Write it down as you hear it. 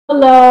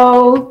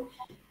Hello.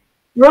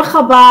 Baruch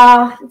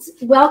haba. It's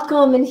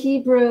welcome in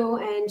Hebrew,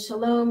 and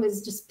shalom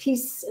is just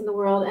peace in the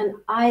world. And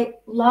I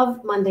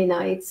love Monday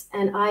nights,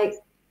 and I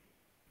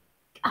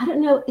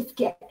don't know if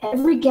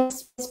every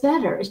guest gets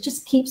better. It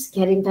just keeps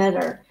getting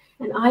better.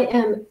 And I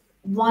am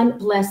one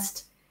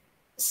blessed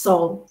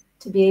soul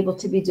to be able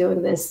to be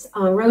doing this.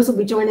 Rose will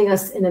be joining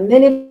us in a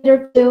minute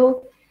or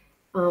two.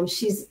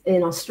 She's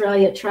in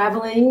Australia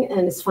traveling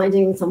and is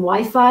finding some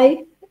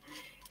Wi-Fi.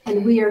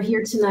 And we are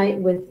here tonight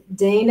with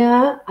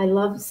Dana. I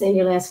love saying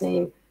your last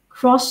name,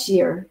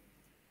 Croschere.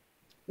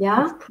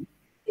 Yeah?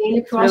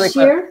 Dana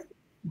Croschere.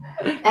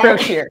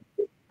 Croschere.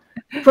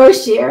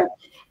 Croschere.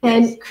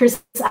 And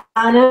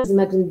Krisanna is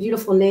a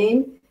beautiful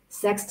name,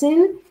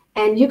 Sexton.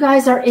 And you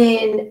guys are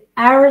in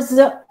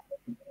Arizona.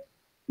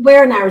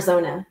 Where in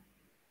Arizona?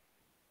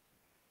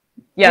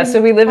 Yeah, so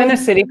we live in a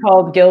city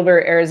called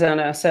Gilbert,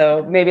 Arizona.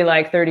 So maybe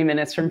like 30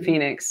 minutes from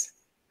Phoenix.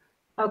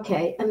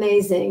 Okay,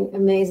 amazing,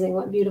 amazing.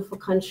 What beautiful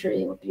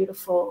country, what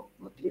beautiful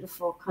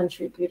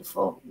country,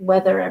 beautiful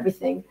weather,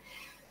 everything.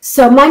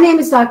 So my name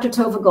is Dr.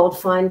 Tova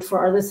Goldfein for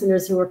our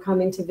listeners who are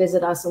coming to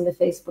visit us on the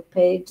Facebook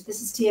page.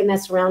 This is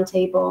TMS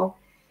Roundtable.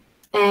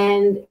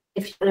 And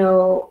if you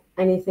know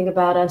anything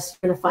about us,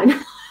 you're going to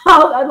find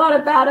out a lot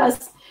about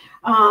us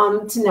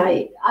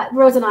tonight.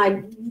 Rose and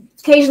I,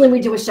 occasionally we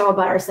do a show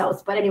about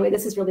ourselves, but anyway,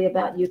 this is really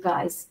about you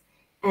guys.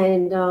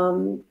 And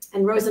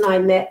Rose and I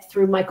met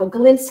through Michael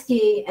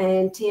Galinsky,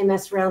 and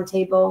TMS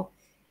Roundtable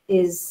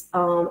is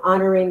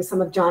honoring some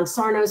of John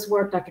Sarno's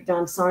work, Dr.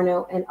 John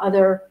Sarno, and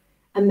other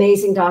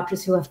amazing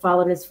doctors who have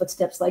followed in his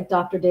footsteps, like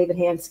Dr. David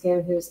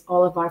Hanscom, who's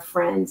all of our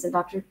friends, and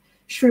Dr.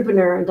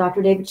 Schrubener, and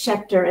Dr. David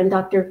Schechter, and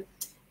Dr.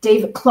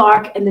 David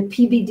Clark, and the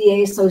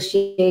PBDA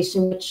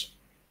Association, which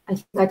I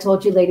think I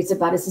told you ladies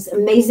about. It's this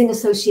amazing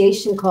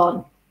association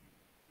called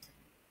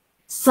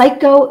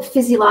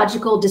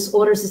Psychophysiological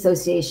Disorders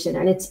Association,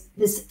 and it's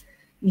this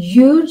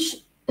huge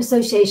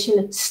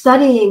association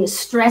studying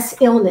stress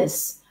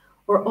illness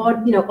or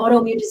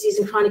autoimmune disease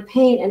and chronic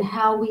pain and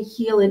how we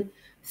heal it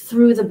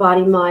through the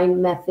body-mind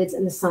methods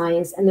and the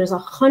science. And there's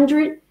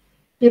 100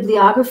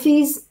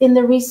 bibliographies in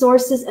the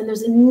resources, and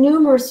there's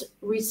numerous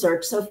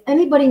research. So if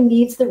anybody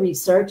needs the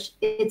research,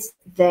 it's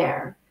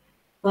there.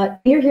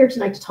 But we're here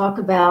tonight to talk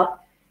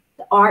about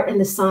the art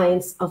and the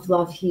science of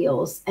love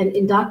heals. And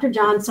in Dr.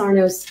 John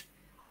Sarno's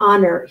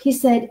honor, he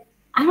said,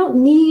 I don't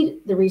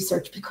need the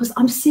research because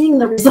I'm seeing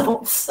the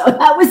results. So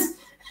that was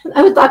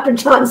Dr.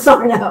 John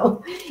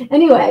Sarno.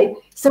 Anyway,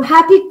 so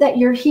happy that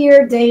you're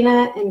here,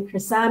 Dana and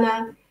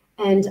Krisanna.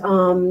 And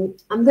I'm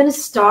going to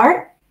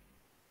start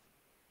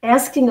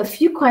asking a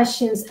few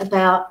questions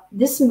about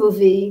this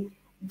movie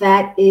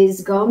that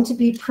is going to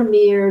be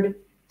premiered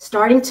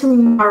starting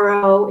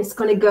tomorrow. It's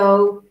going to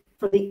go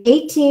from the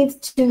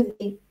 18th to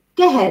the,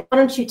 go ahead, why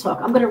don't you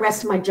talk? I'm going to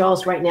rest my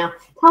jaws right now.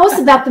 Tell us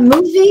about the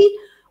movie,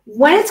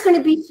 when it's going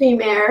to be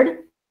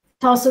premiered.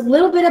 Tell us a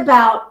little bit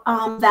about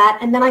that.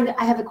 And then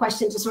I have a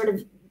question to sort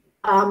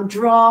of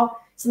draw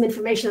some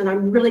information that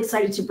I'm really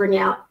excited to bring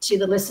out to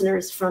the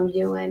listeners from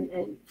you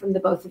and from the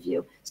both of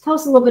you. So tell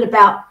us a little bit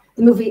about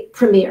the movie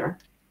premiere.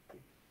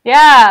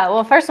 Yeah,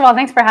 well, first of all,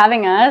 thanks for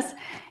having us. Sure.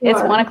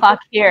 It's 1 o'clock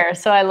here,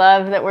 so I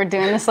love that we're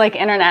doing this like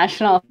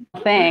international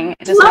thing.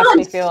 It just makes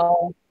me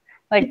feel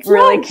like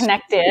really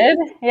connected.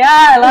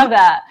 Yeah, I love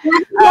that.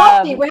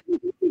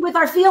 With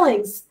our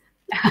feelings.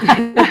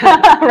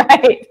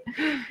 Right.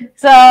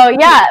 So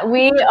yeah,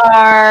 we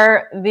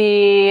are I'm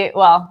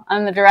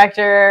the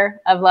director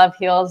of Love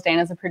Heals.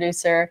 Dana's a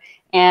producer,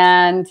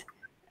 and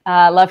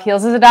Love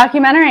Heals is a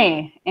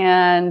documentary,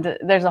 and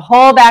there's a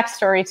whole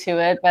backstory to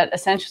it, but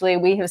essentially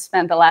we have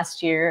spent the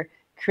last year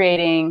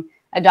creating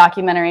a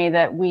documentary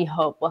that we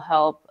hope will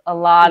help a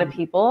lot of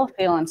people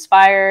feel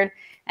inspired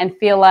and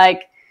feel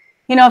like,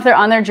 if they're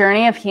on their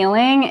journey of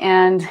healing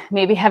and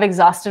maybe have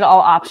exhausted all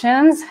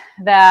options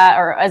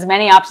or as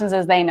many options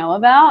as they know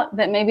about,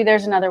 that maybe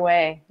there's another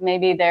way.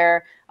 Maybe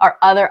there are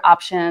other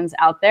options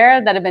out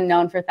there that have been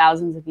known for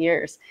thousands of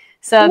years.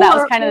 So that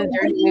was kind of the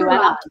journey we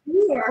went on.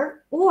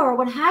 Or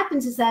what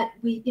happens is that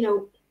we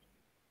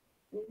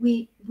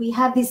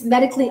have these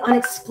medically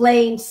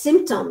unexplained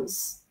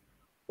symptoms,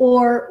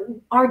 or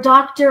our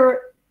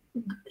doctor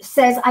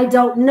says, I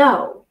don't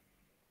know.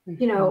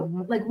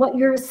 Like what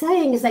you're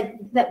saying is like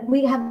that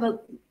we have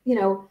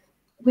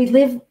we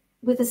live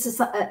with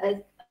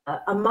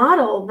a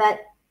model that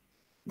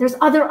there's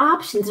other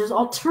options, there's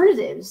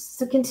alternatives.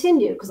 So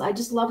continue, because I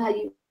just love how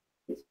you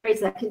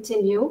phrase that.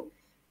 Continue.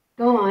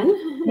 Go on.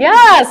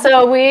 Yeah,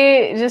 so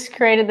we just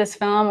created this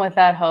film with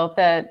that hope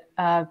that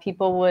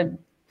people would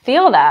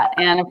feel that.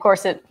 And of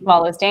course, it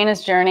follows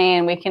Dana's journey,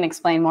 and we can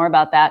explain more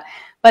about that.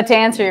 But to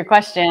answer your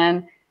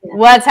question,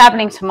 what's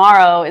happening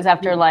tomorrow is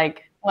after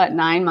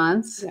 9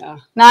 months? Yeah.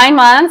 9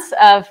 months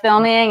of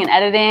filming and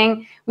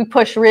editing. We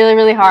pushed really,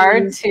 really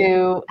hard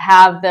to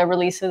have the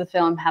release of the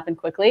film happen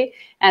quickly.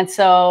 And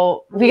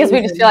so, because we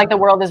just feel like the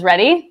world is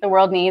ready, the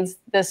world needs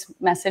this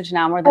message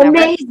now more than ever.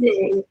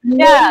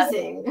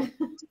 Amazing.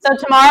 So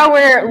tomorrow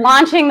we're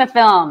launching the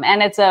film,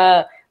 and it's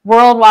a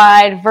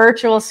worldwide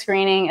virtual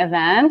screening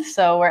event.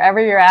 So wherever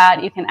you're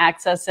at, you can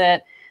access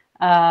it.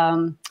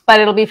 But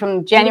it'll be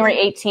from January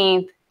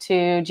 18th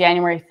to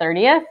January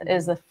 30th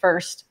is the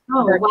first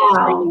virtual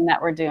screening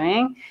that we're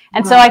doing.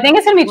 And so I think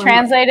it's going to be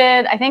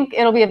translated. I think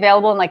it'll be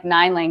available in like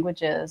 9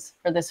 languages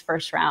for this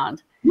first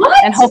round.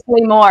 What? And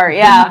hopefully more.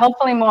 Yeah,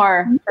 hopefully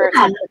more for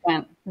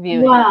subsequent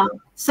viewing. Wow.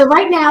 So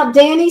right now,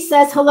 Danny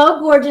says, hello,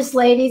 gorgeous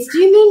ladies. Do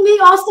you mean me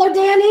also,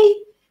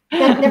 Danny?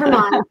 Never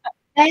mind.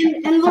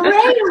 And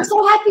Lorraine, I'm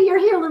so happy you're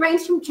here.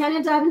 Lorraine's from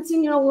Canada. I haven't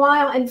seen you in a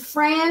while. And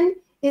Fran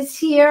is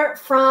here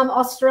from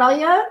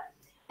Australia.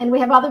 And we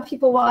have other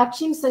people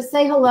watching. So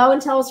say hello and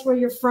tell us where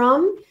you're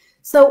from.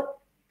 So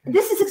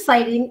this is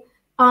exciting,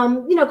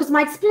 you know, because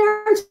my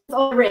experience with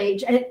all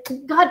rage, and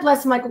God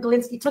bless Michael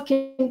Galinsky, took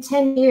him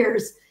 10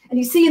 years. And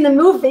you see in the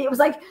movie, it was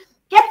like,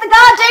 get the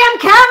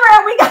goddamn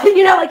camera. We got,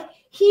 you know, like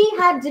he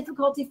had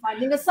difficulty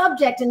finding a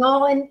subject and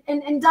all.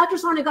 And Dr.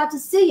 Sarna got to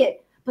see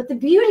it. But the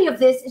beauty of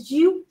this is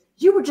you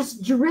were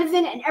just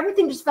driven and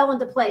everything just fell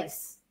into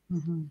place.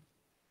 Mm-hmm.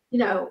 You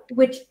know,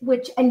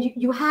 and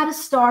you had a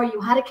star,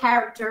 you had a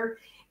character,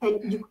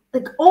 and you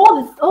like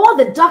all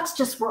the ducks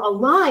just were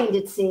aligned,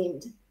 it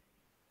seemed.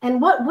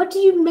 And what do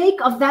you make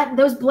of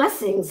those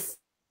blessings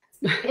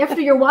after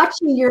you're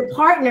watching your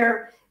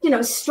partner, you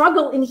know,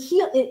 struggle in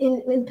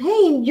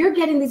pain? You're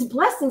getting these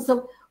blessings.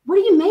 So what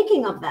are you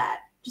making of that?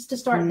 Just to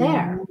start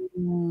there.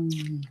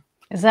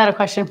 Is that a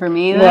question for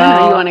me then?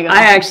 Well, or you want to go?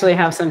 I actually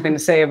have something to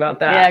say about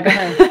that.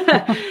 Yeah, go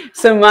ahead.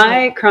 So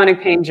my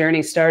chronic pain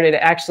journey started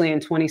actually in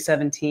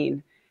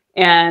 2017.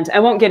 And I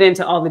won't get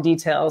into all the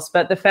details,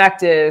 but the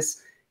fact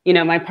is, you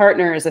know, my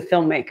partner is a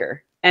filmmaker.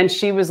 And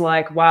she was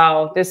like,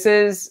 wow, this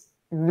is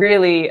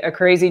really a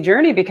crazy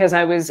journey, because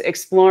I was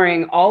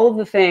exploring all of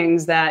the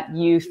things that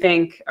you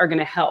think are going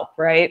to help,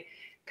 right?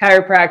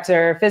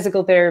 Chiropractor,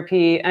 physical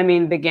therapy, I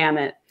mean, the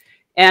gamut.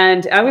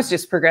 And I was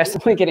just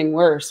progressively getting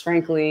worse,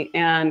 frankly.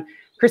 And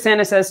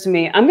Krisanna says to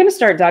me, I'm going to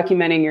start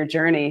documenting your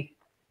journey.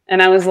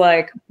 And I was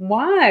like,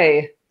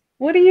 why?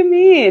 What do you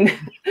mean?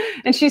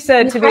 And she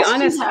said, to be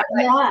honest,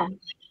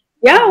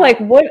 like,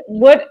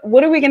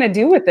 what are we going to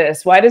do with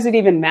this? Why does it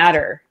even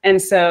matter?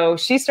 And so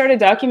she started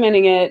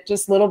documenting it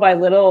just little by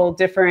little,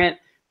 different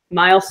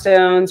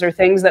milestones or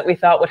things that we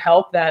thought would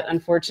help that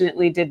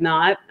unfortunately did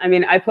not. I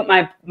mean, I put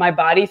my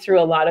body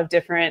through a lot of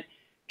different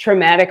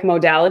traumatic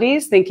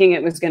modalities thinking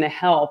it was going to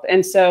help.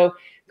 And so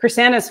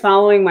Krisanna's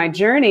following my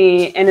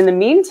journey. And in the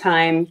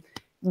meantime,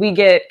 we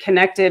get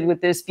connected with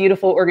this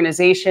beautiful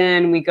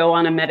organization. We go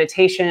on a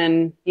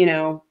meditation, you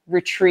know,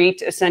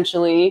 retreat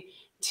essentially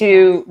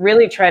to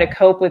really try to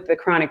cope with the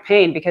chronic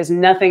pain because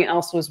nothing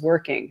else was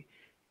working.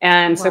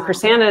 And so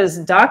Krisanna's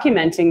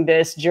documenting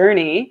this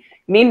journey.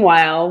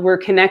 Meanwhile, we're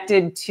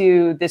connected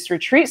to this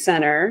retreat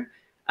center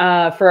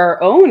for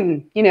our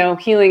own, you know,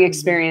 healing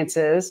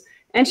experiences.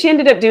 And she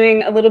ended up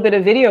doing a little bit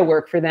of video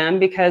work for them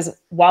because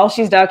while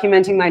she's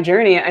documenting my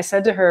journey, I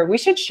said to her, we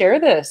should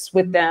share this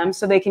with them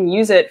so they can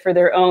use it for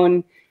their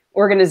own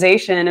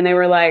organization. And they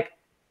were like,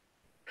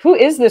 who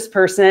is this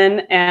person?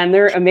 And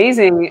they're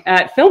amazing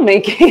at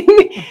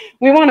filmmaking.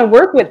 We want to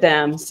work with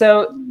them.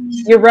 So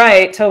you're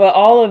right, Tova,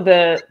 all of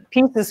the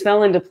pieces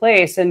fell into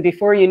place. And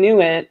before you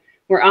knew it,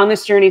 we're on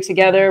this journey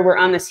together. We're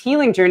on this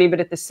healing journey. But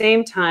at the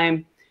same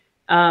time,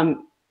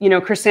 you know,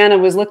 Krisanna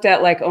was looked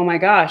at like, oh my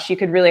gosh, you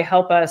could really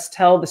help us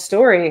tell the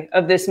story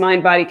of this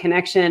mind-body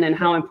connection and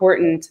how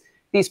important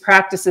these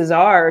practices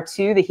are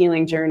to the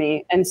healing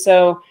journey. And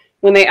so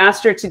when they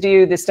asked her to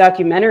do this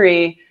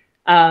documentary,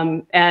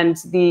 and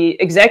the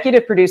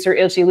executive producer,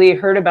 Ilchi Lee,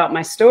 heard about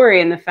my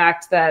story and the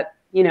fact that,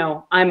 you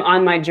know, I'm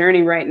on my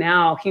journey right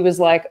now, he was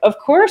like, of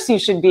course you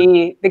should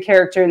be the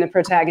character and the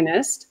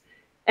protagonist.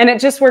 And it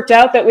just worked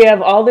out that we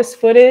have all this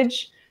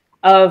footage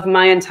of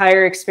my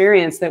entire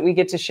experience that we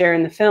get to share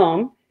in the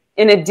film,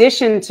 in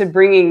addition to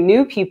bringing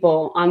new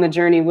people on the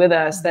journey with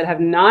us that have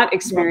not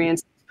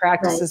experienced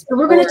practices. So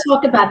we're going to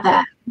talk about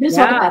that. We're going to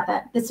talk about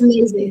that. That's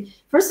amazing.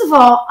 First of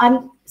all,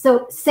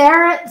 so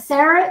Sarah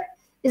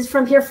is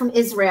from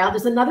Israel.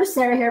 There's another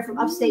Sarah here from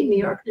upstate New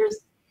York. There's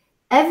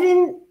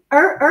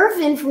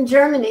Irvin from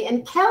Germany.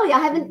 And Kelly, I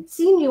haven't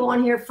seen you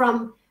on here,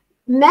 from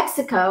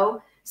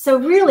Mexico. So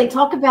really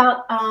talk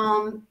about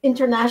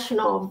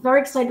international. Very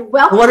excited.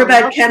 Welcome. What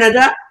about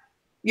Canada?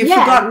 You've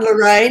forgotten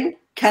Lorraine,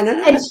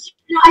 Canada? And,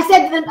 you know,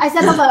 I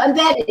said hello. And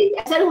Betty,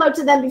 I said hello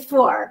to them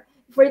before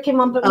you came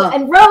on. But,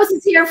 and Rose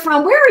is here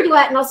from, where are you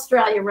at in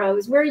Australia,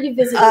 Rose? Where are you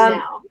visiting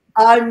now?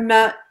 I'm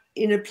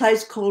in a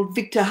place called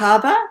Victor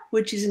Harbour,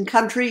 which is in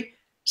country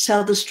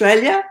South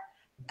Australia,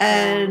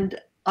 and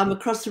I'm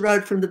across the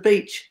road from the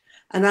beach.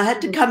 And I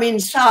had to come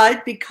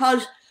inside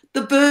because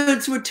the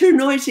birds were too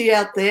noisy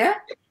out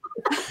there.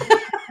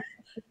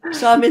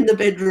 So I'm in the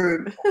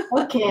bedroom.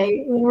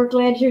 Okay, well, we're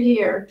glad you're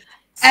here.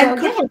 So,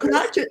 and could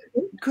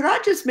I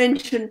just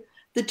mention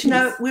that, you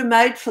know, we're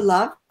made for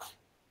love,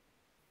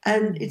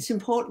 and it's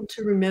important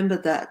to remember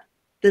that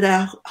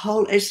our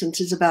whole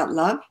essence is about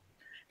love.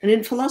 And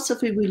in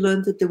philosophy, we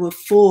learned that there were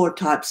 4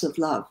 types of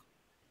love.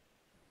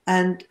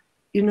 And,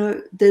 you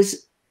know,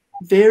 there's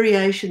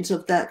variations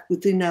of that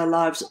within our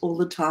lives all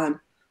the time,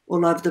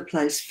 all over the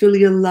place.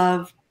 Filial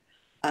love,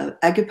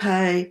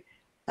 agape,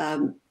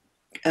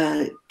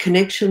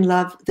 connection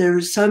love. There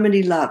are so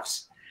many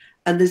loves,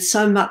 and there's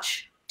so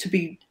much to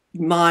be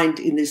mined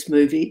in this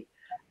movie.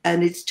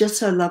 And it's just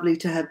so lovely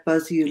to have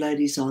both of you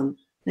ladies on.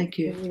 Thank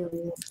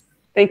you.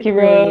 Thank you,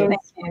 Rose.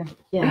 Thank you.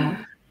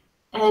 Yeah.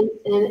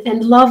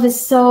 And love is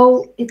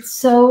so, isn't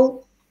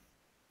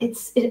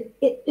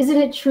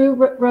it true,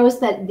 Rose,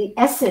 that the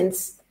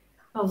essence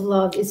of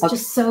love is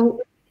just so,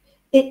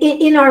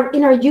 in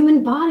our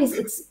human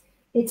bodies,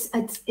 I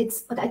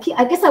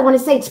guess I want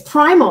to say it's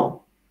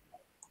primal.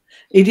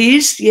 It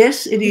is,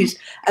 yes, it is.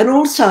 And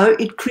also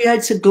it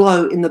creates a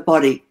glow in the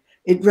body.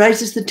 It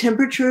raises the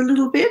temperature a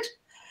little bit,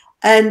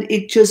 and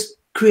it just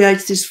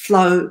creates this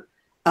flow,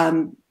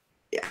 and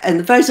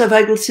the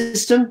vasovagal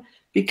system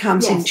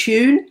becomes in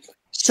tune,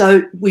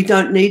 so we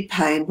don't need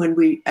pain when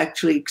we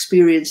actually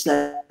experience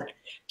that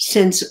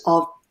sense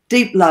of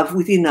deep love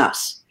within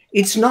us.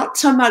 It's not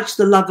so much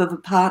the love of a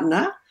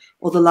partner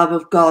or the love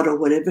of God or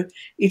whatever.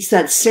 It's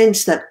that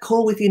sense, that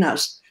core within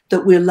us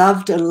that we're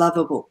loved and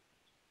lovable,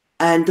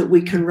 and that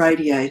we can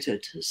radiate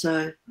it.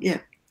 So, yeah.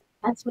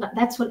 That's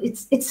what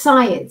it's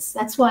science.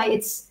 That's why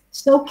it's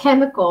so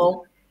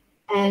chemical.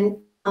 And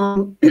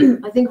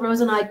I think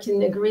Rose and I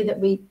can agree that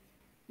we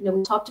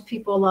talk to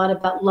people a lot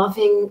about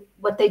loving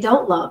what they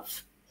don't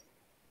love.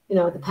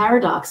 The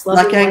paradox.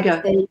 Loving like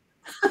anger.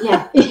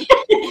 Yeah.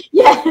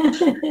 Yeah.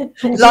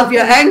 Love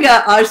your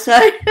anger, I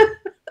say.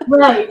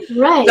 Right.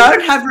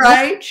 Don't have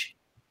rage,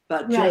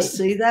 but just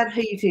see that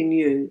heat in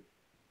you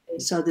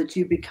so that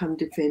you become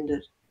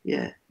defended.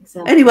 Yeah.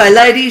 Exactly. Anyway,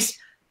 ladies,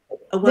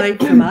 away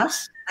from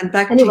us and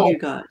back to you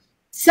guys.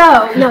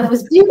 So, no, it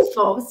was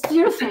beautiful. It was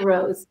beautiful,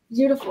 Rose.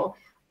 Beautiful.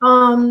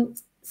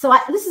 So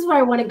this is where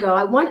I want to go.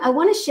 I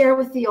want to share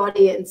with the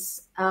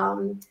audience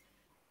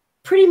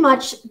pretty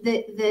much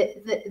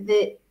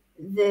the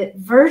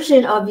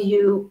version of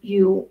you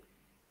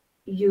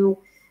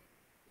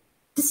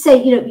to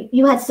say,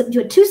 you had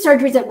two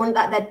surgeries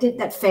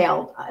that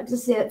failed. I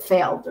just say that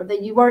failed, or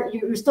that you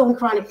were still in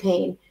chronic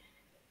pain.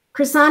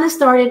 Krisanna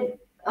started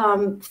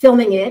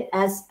filming it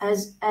as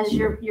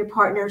your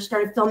partner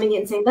started filming it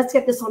and saying, let's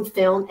get this on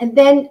film. And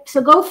then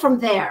to go from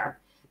there,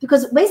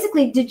 because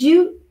basically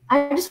we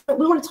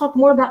want to talk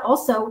more about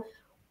also,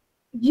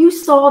 you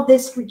saw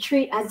this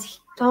retreat as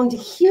going to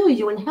heal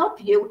you and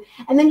help you.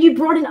 And then you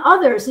brought in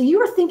others. So you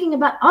were thinking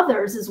about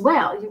others as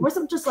well. You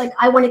wasn't just like,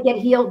 I want to get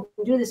healed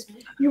and do this.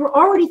 You were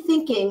already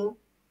thinking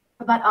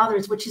about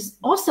others, which is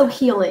also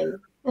healing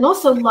and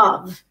also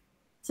love.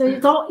 So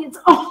it's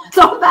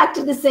all back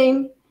to the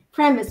same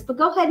premise. But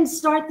go ahead and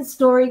start the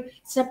story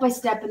step by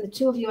step. And the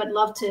two of you, I'd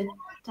love to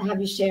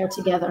have you share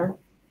together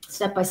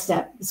step by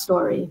step the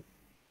story.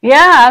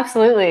 Yeah,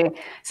 absolutely.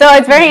 So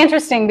it's very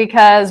interesting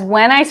because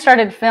when I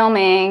started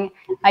filming,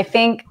 I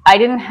think I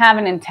didn't have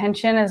an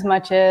intention as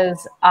much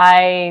as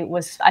I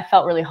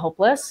felt really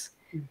hopeless.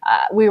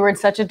 We were in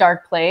such a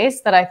dark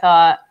place that I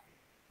thought,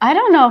 I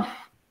don't know,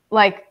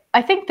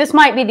 I think this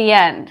might be the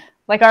end.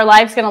 Like our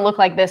life's going to look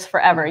like this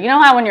forever. You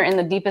know how when you're in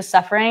the deepest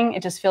suffering,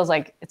 it just feels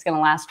like it's going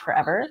to last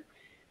forever.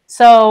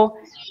 So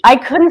I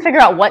couldn't figure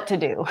out what to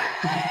do,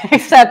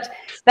 except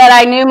that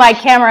I knew my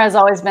camera has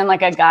always been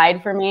like a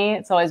guide for me.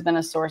 It's always been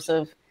a source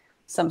of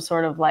some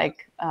sort of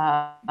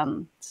I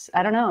don't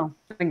know.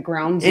 Like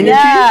grounds.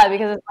 Yeah,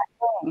 because it's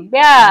my thing.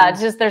 Yeah,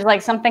 it's just there's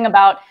like something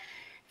about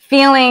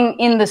feeling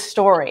in the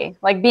story,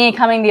 like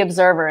becoming the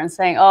observer and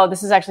saying, oh,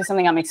 this is actually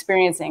something I'm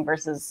experiencing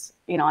versus,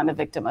 I'm a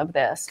victim of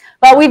this.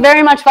 But we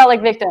very much felt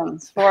like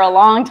victims for a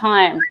long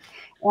time.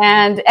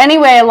 And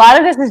anyway, a lot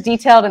of this is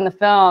detailed in the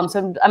film.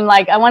 So I'm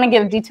like, I want to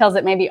give details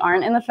that maybe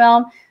aren't in the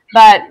film.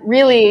 But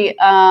really,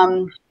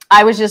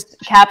 I was just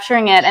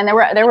capturing it. And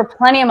there were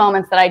plenty of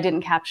moments that I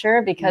didn't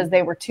capture because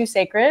they were too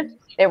sacred.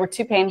 They were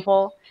too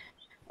painful.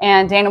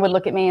 And Dana would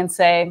look at me and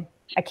say,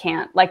 I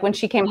can't. Like when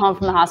she came home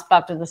from the hospital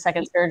after the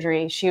second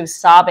surgery, she was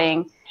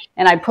sobbing.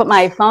 And I put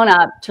my phone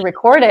up to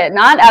record it,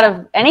 not out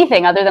of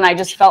anything other than I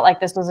just felt like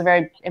this was a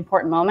very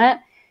important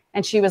moment.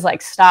 And she was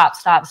like, stop,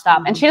 stop,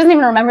 stop. And she doesn't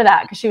even remember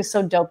that because she was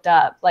so doped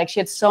up. Like she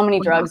had so many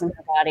drugs in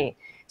her body.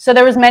 So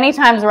there was many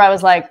times where I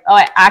was like, oh,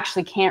 I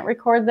actually can't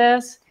record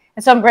this.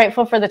 And so I'm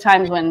grateful for the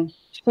times when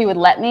she would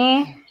let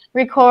me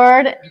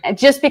record,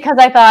 just because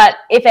I thought,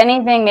 if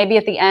anything, maybe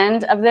at the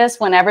end of this,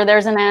 whenever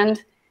there's an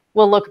end,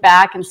 we'll look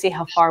back and see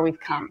how far we've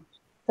come.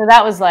 So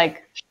that was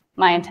like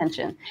my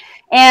intention.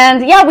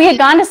 And yeah, we had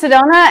gone to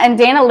Sedona, and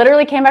Dana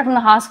literally came back from the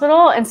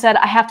hospital and said,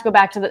 I have to go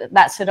back to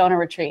that Sedona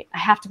retreat. I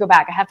have to go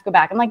back. I have to go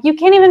back. I'm like, you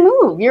can't even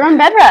move. You're on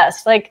bed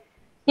rest. Like,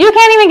 you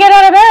can't even get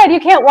out of bed. You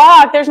can't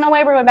walk. There's no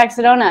way we're going back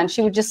to Sedona. And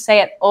she would just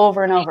say it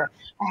over and over.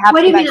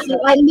 What do you mean?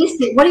 I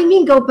missed it. What do you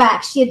mean go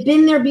back? She had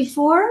been there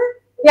before?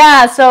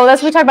 Yeah, so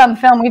that's what we talked about in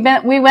the film.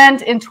 We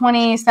went in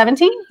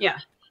 2017. Yeah.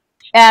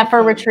 For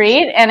a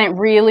retreat, and it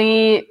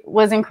really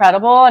was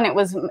incredible. And it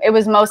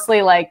was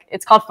mostly like,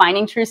 it's called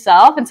Finding True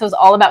Self. And so it was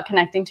all about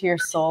connecting to your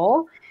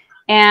soul.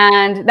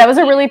 And that was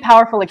a really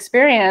powerful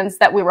experience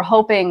that we were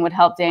hoping would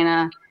help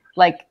Dana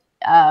like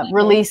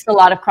released a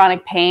lot of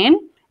chronic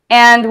pain.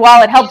 And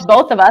while it helped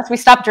both of us, we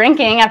stopped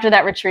drinking after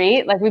that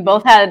retreat. Like, we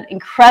both had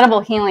incredible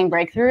healing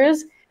breakthroughs,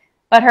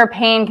 but her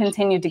pain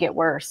continued to get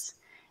worse.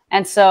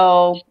 And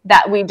so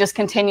that we just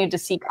continued to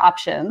seek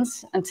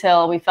options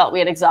until we felt we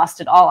had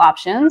exhausted all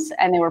options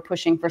and they were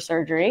pushing for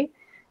surgery.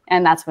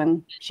 And that's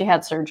when she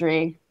had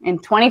surgery in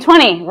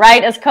 2020,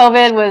 right as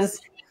COVID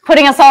was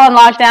putting us all in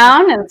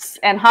lockdown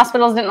and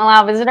hospitals didn't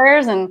allow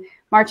visitors. And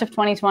March of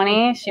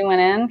 2020, she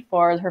went in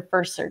for her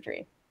first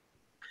surgery.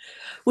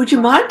 Would you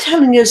mind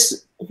telling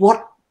us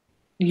what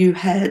you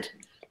had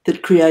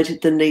that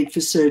created the need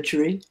for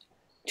surgery?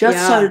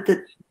 Just so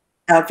that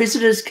our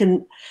visitors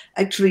can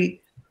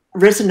actually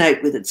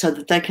resonate with it, so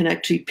that they can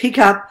actually pick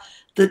up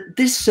that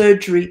this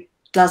surgery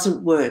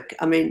doesn't work.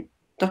 I mean,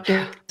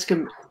 Dr.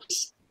 Hanscom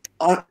is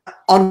on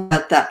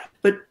about that,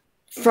 but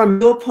from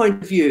your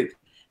point of view,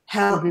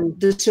 how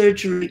the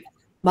surgery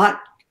might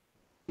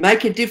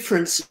make a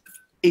difference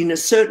in a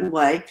certain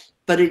way,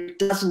 but it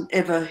doesn't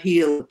ever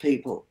heal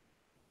people.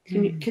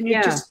 Can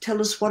you just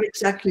tell us what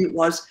exactly it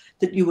was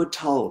that you were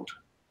told?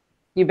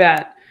 You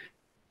bet.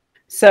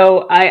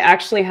 So I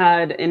actually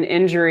had an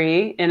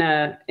injury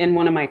in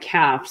one of my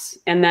calves,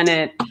 and then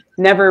it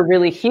never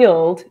really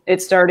healed.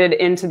 It started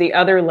into the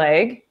other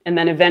leg, and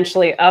then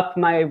eventually up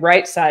my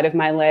right side of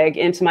my leg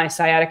into my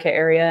sciatica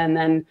area, and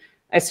then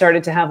I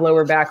started to have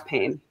lower back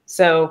pain.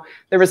 So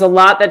there was a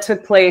lot that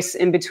took place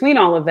in between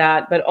all of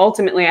that, but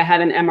ultimately I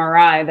had an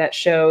MRI that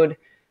showed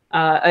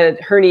a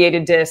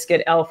herniated disc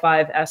at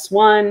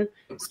L5-S1,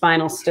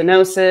 spinal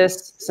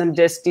stenosis, some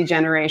disc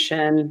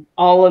degeneration,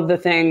 all of the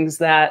things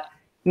that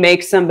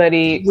make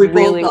somebody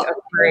really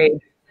afraid,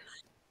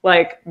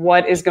 like,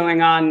 what is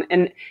going on?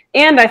 And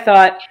I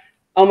thought,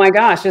 oh my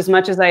gosh, as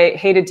much as I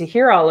hated to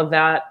hear all of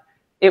that,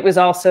 it was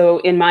also,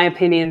 in my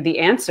opinion, the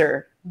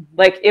answer.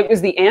 Like, it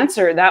was the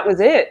answer. That was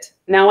it.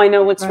 Now I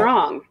know what's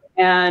wrong.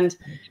 And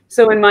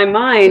so in my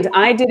mind,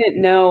 I didn't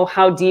know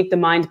how deep the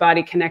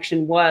mind-body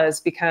connection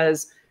was,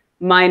 because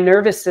my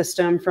nervous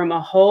system from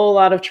a whole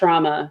lot of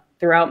trauma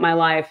throughout my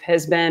life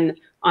has been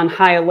on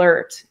high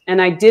alert.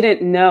 And I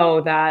didn't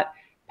know that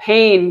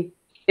pain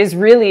is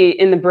really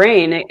in the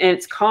brain, and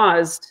it's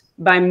caused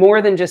by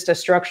more than just a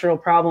structural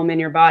problem in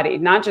your body,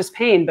 not just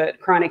pain, but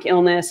chronic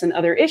illness and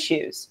other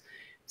issues.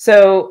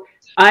 So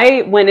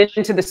I went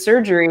into the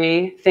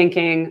surgery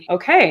thinking,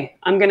 okay,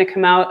 I'm going to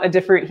come out a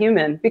different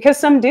human, because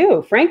some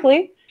do,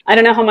 frankly. I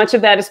don't know how much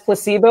of that is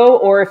placebo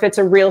or if it's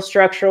a real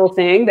structural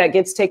thing that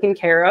gets taken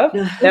care of.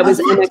 That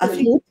was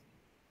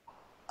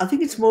I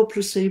think it's more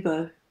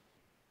placebo.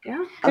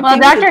 Yeah. Well,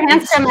 Dr.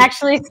 Hanscom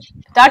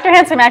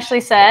actually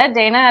said,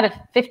 Dana, at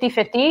a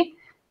 50-50,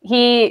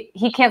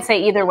 he can't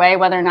say either way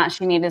whether or not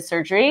she needed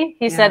surgery.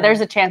 He said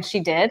there's a chance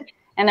she did,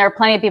 and there are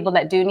plenty of people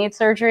that do need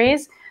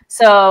surgeries.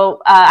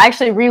 So I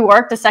actually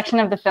reworked a section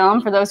of the film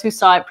for those who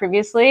saw it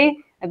previously.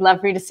 I'd love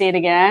for you to see it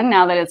again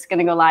now that it's going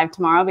to go live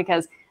tomorrow,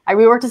 because I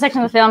reworked a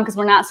section of the film because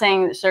we're not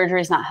saying that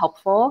surgery is not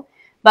helpful.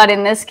 But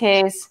in this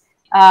case,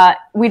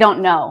 we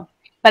don't know.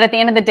 But at the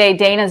end of the day,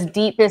 Dana's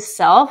deepest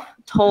self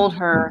told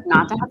her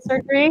not to have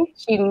surgery.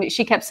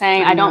 She kept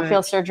saying, I don't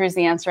feel surgery is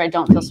the answer. I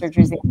don't feel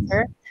surgery is the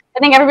answer. I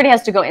think everybody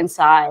has to go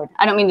inside.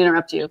 I don't mean to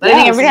interrupt you, but I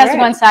think everybody has to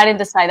go inside and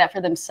decide that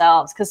for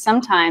themselves. Because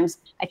sometimes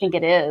I think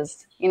it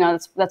is. You know,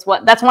 that's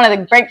one of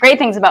the great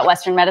things about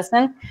Western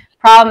medicine.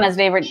 Problem, as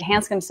David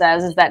Hanscom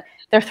says, is that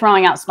they're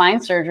throwing out spine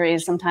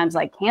surgeries sometimes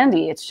like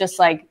candy. It's just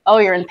like, oh,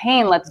 you're in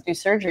pain, let's do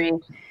surgery.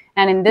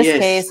 And in this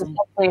case,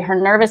 especially, her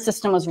nervous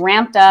system was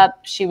ramped up.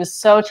 She was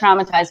so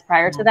traumatized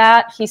prior to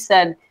that. He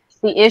said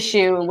the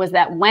issue was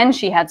that when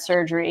she had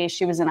surgery,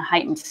 she was in a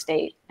heightened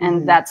state.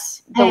 And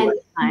that's the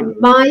worst time.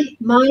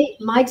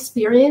 My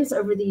experience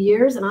over the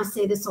years, and I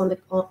say this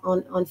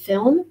on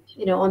film,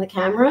 you know, on the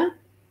camera,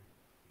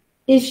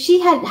 if she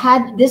had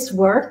had this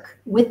work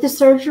with the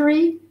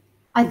surgery,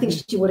 I think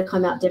she would have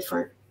come out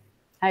different.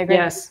 I agree.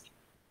 Yes.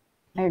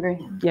 I agree.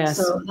 Yes.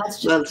 So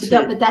that's just,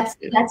 but that's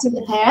in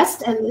the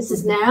past, and this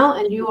is now,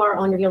 and you are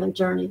on your healing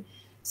journey.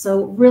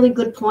 So really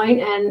good point.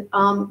 And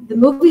the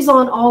movie's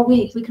on all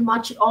week. We can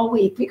watch it all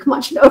week. We can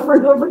watch it over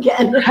and over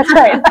again. That's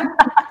right.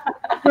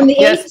 From the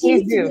 18th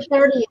to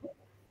the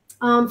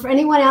 30th. For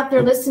anyone out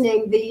there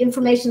listening, the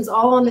information's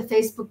all on the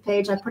Facebook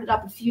page. I put it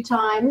up a few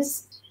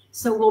times,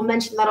 so we'll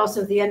mention that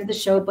also at the end of the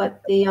show.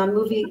 But the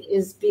movie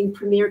is being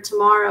premiered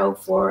tomorrow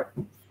for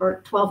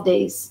 12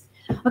 days.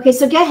 Okay,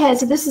 so go ahead.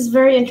 So this is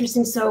very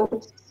interesting.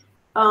 So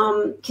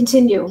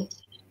continue,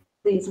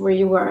 please, where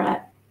you were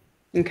at.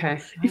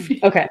 Okay.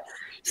 Okay.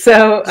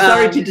 So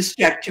sorry to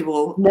distract you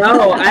all.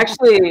 No,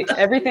 actually,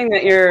 everything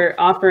that you're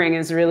offering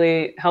is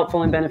really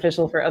helpful and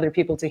beneficial for other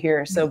people to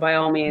hear. So by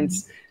all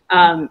means,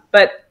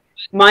 but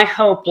my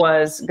hope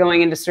was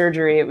going into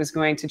surgery, it was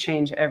going to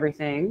change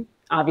everything.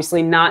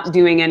 Obviously, not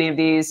doing any of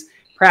these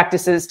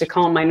practices to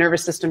calm my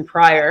nervous system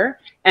prior.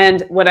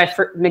 And what I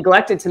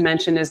neglected to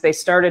mention is they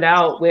started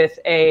out with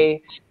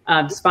a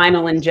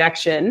spinal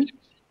injection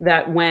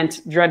that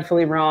went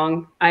dreadfully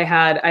wrong.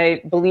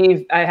 I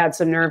believe I had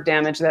some nerve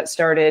damage that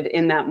started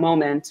in that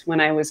moment when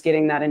I was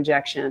getting that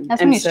injection.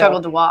 That's when you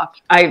struggled to walk.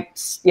 I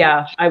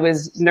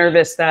was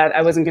nervous that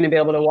I wasn't going to be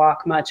able to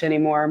walk much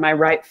anymore. My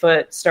right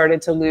foot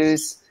started to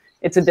lose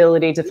its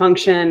ability to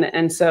function.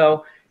 And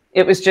so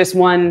it was just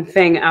one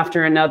thing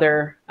after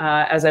another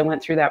as I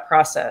went through that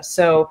process.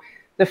 So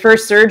the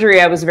first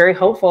surgery, I was very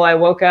hopeful. I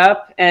woke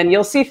up and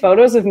you'll see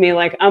photos of me,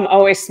 like I'm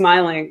always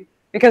smiling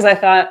because I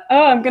thought,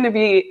 oh, I'm going to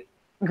be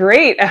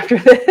great after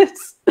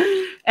this.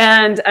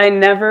 And I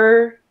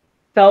never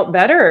felt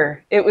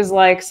better. It was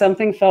like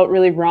something felt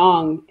really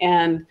wrong.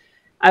 And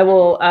I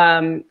will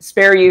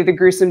spare you the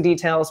gruesome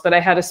details, but I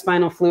had a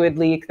spinal fluid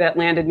leak that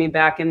landed me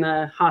back in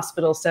the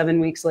hospital 7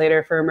 weeks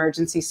later for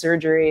emergency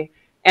surgery.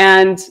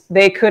 And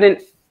they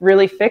couldn't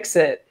really fix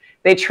it.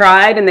 They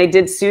tried and they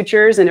did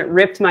sutures and it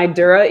ripped my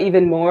dura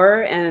even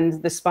more.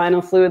 And the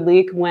spinal fluid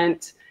leak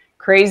went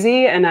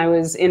crazy. And I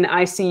was in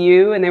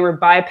ICU and they were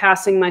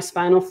bypassing my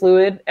spinal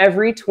fluid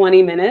every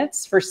 20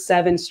 minutes for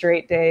 7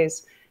 straight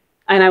days.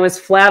 And I was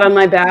flat on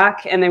my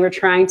back and they were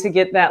trying to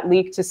get that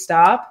leak to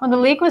stop. Well, the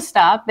leak was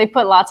stopped. They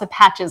put lots of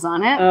patches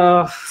on it.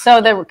 Oh. So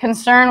the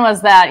concern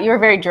was that you were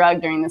very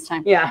drugged during this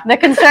time. Yeah. The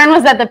concern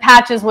was that the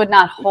patches would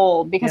not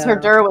hold because her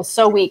dura was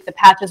so weak. The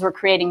patches were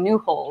creating new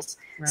holes.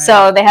 Right.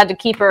 So they had to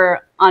keep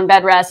her on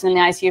bed rest in the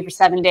ICU for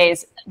 7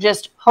 days,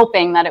 just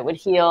hoping that it would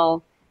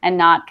heal and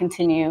not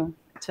continue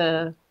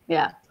to,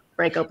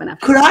 break open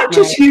after. Could I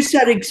just use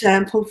that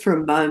example for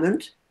a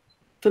moment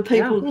for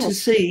people to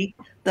see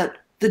that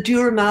the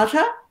dura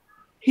mater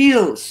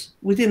heals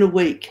within a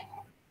week.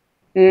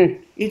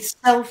 It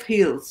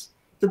self-heals.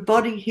 The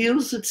body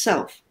heals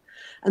itself.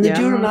 And the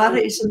dura mater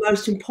is the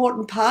most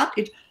important part.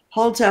 It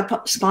holds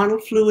our spinal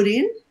fluid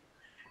in.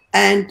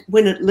 And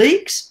when it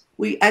leaks,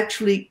 we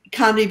actually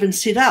can't even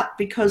sit up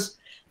because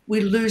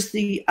we lose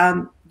the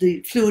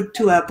fluid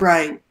to our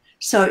brain.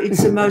 So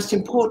it's the most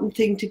important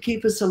thing to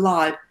keep us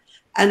alive.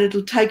 And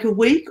it'll take a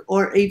week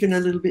or even a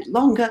little bit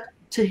longer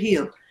to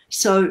heal.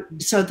 So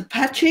the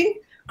patching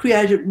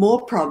created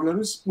more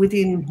problems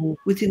within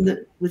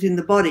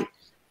the body,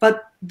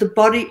 but the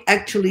body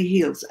actually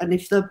heals. And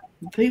if the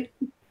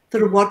people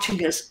that are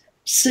watching us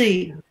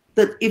see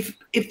that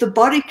if the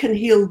body can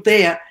heal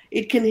there,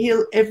 it can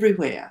heal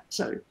everywhere.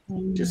 So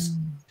just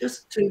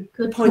to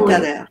point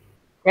that out.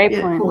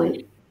 Great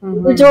point.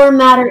 The dura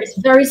mater is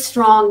very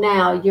strong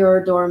now.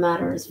 Your dura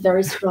mater is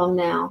very strong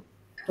now.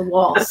 The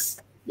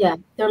walls,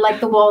 they're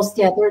like the walls.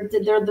 Yeah,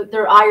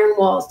 they're iron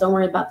walls. Don't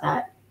worry about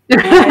that.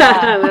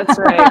 That's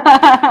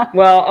right.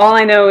 Well, all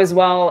I know is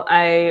while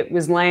I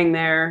was laying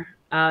there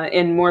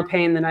in more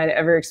pain than I'd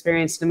ever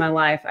experienced in my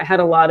life, I had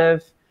a lot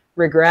of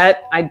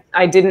regret.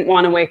 I didn't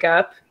want to wake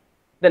up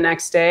the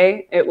next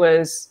day. It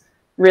was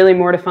really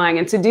mortifying.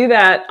 And to do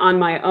that on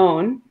my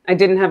own, I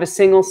didn't have a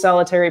single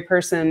solitary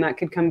person that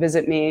could come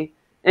visit me.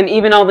 And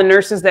even all the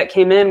nurses that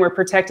came in were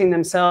protecting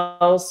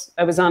themselves.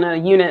 I was on a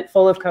unit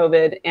full of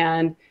COVID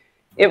and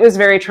it was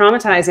very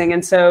traumatizing.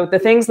 And so the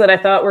things that I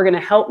thought were going to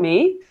help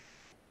me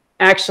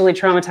actually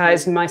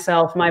traumatized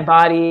myself, my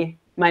body,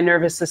 my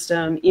nervous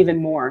system even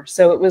more.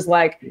 So it was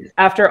like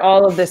after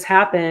all of this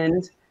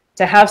happened,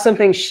 to have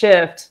something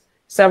shift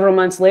several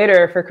months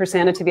later for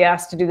Krisanna to be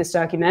asked to do this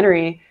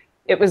documentary,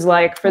 it was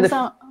like for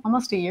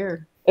almost a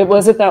year. It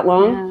was it that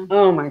long? Yeah.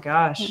 Oh my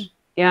gosh.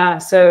 Yeah.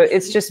 So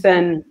it's just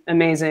been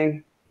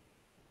amazing.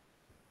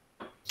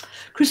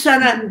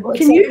 Krisanna,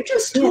 can you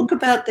just talk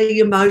about the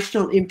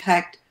emotional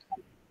impact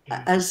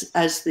as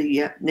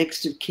the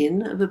next of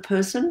kin of a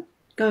person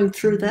going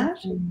through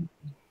that?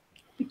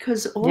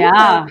 Because all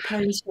our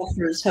pain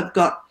sufferers have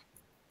got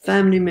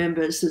family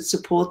members that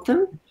support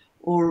them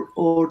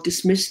or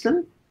dismiss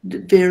them,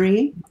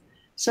 varying.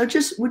 So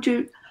just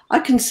I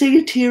can see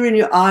a tear in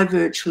your eye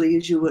virtually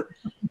as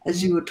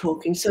you were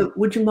talking. So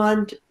would you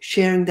mind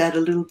sharing that a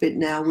little bit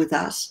now with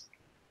us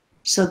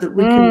so that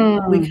we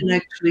can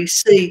actually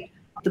see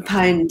the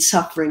pain and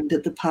suffering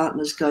that the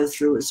partners go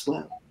through as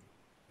well?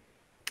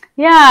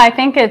 Yeah, I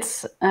think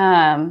it's,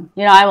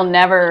 I will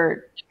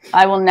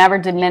never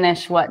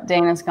diminish what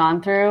Dana's gone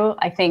through.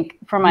 I think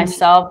for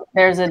myself,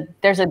 there's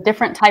a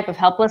different type of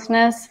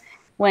helplessness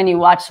when you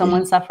watch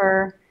someone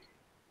suffer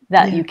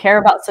that you care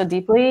about so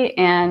deeply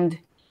and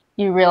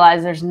you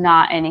realize there's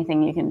not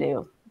anything you can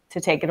do to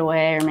take it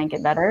away or make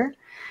it better.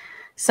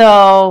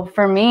 So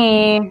for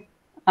me,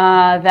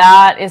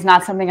 that is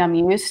not something I'm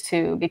used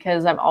to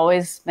because I've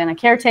always been a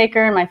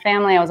caretaker in my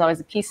family. I was always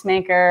a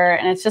peacemaker,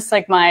 and it's just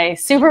like my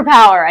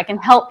superpower. I can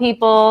help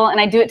people, and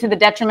I do it to the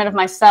detriment of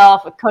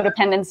myself with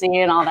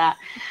codependency and all that.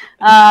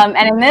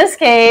 And in this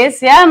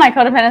case, my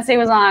codependency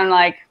was on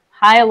like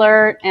high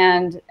alert,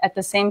 and at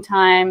the same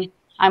time,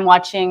 I'm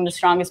watching the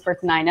strongest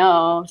person I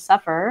know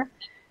suffer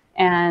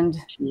and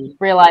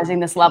realizing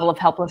this level of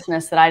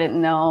helplessness that I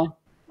didn't know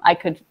I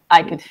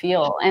could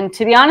feel. And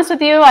to be honest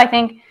with you, I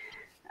think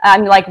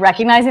I'm like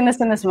recognizing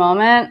this in this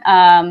moment.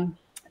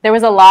 There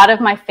was a lot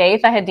of my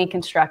faith I had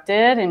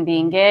deconstructed in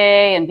being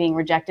gay and being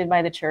rejected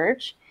by the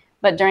church.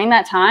 But during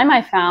that time,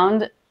 I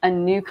found a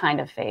new kind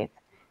of faith.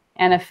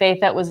 and a faith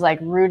that was like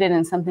rooted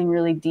in something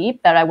really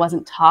deep that I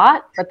wasn't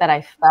taught, but that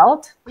I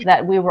felt,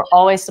 that we were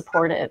always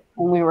supported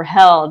and we were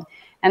held,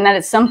 and that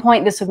at some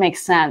point this would make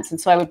sense. And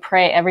so I would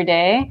pray every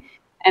day,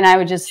 and I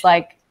would just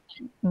like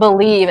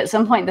believe at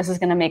some point this is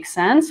going to make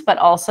sense, but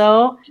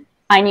also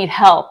I need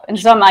help. And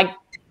so I'm like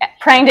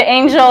praying to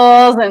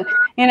angels, and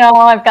you know,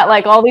 I've got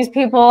like all these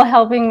people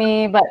helping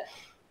me, but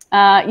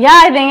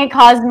yeah, I think it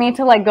caused me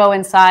to like go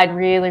inside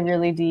really,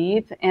 really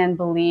deep and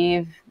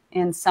believe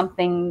in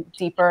something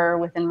deeper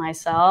within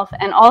myself,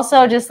 and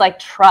also just like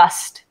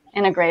trust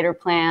in a greater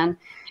plan,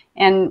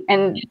 and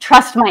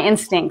trust my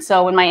instincts.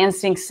 So when my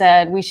instincts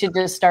said we should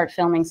just start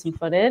filming some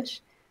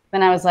footage,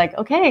 then I was like,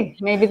 okay,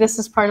 maybe this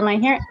is part of my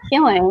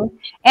healing.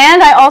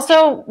 And I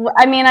also,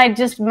 I mean, I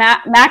just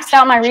maxed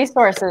out my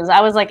resources.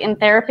 I was like in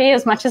therapy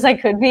as much as I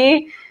could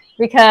be,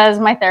 because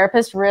my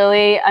therapist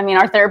really, I mean,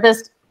 our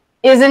therapist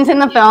isn't in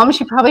the film.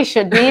 She probably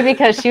should be,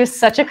 because she was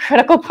such a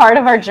critical part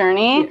of our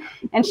journey.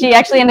 And she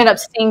actually ended up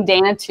seeing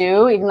Dana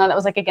too, even though that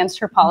was like against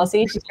her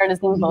policy. She started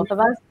seeing both of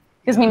us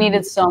because we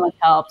needed so much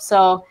help.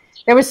 So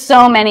there was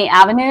so many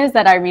avenues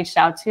that I reached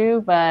out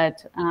to,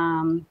 but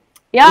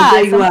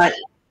yeah.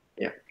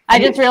 I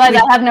just realized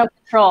I have no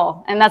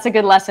control, and that's a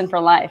good lesson for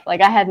life.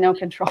 Like I had no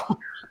control.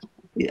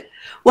 Yeah.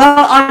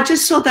 Well, I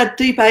just saw that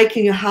deep ache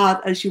in your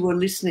heart as you were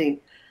listening,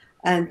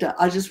 and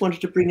I just wanted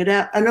to bring it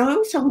out. And I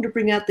also want to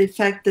bring out the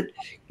fact that,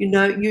 you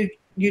know,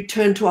 you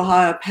turn to a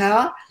higher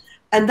power,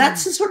 and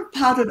that's the sort of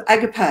part of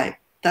agape,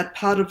 that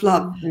part of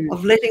love,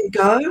 of letting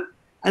go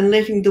and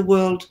letting the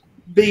world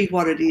be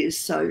what it is.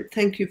 So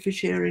thank you for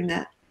sharing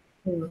that.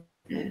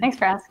 Yeah. Thanks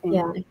for asking.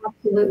 Yeah,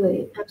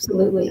 absolutely,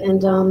 absolutely.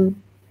 And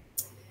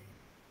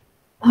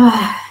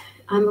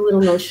I'm a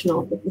little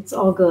emotional, but it's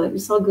all good.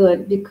 It's all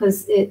good,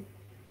 because it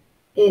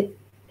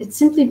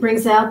simply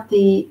brings out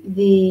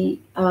the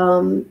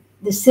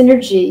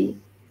synergy.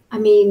 I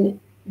mean,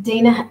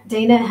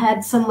 Dana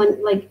had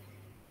someone, like,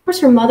 of course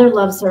her mother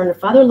loves her and her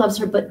father loves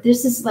her, but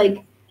this is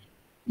like,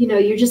 you know,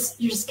 you're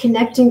just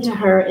connecting to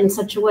her in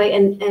such a way.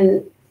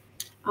 And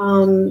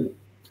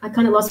I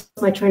kind of lost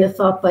my train of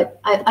thought, but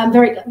I'm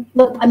very,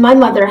 look, my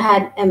mother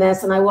had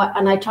MS, and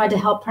I tried to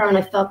help her, and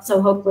I felt so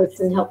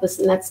hopeless and helpless,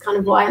 and that's kind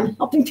of why I'm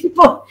helping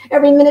people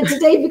every minute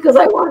today, because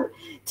I want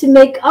to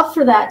make up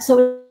for that.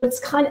 So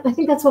it's kind of, I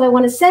think that's what I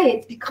want to say.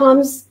 It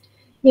becomes,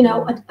 you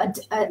know,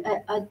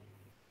 a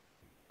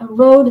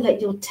road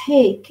that you'll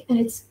take,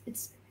 and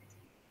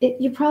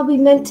you're probably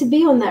meant to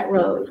be on that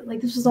road.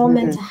 Like this was all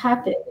meant to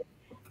happen,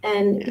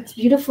 and it's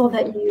beautiful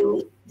that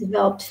you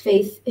developed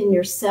faith in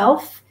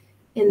yourself,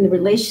 in the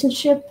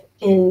relationship,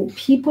 in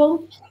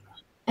people.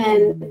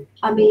 And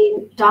I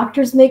mean,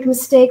 doctors make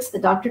mistakes. The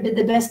doctor did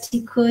the best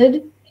he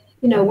could.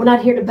 You know, we're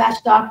not here to bash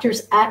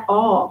doctors at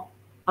all.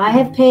 I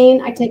have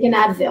pain, I take an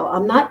Advil.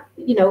 I'm not,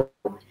 you know,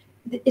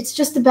 it's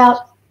just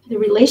about the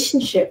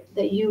relationship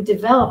that you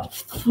developed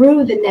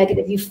through the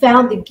negative. You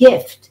found the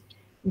gift.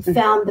 You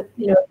found the,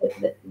 you know,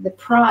 the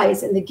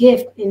prize and the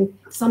gift in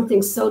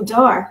something so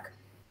dark.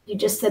 You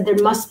just said there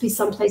must be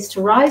some place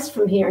to rise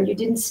from here, and you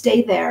didn't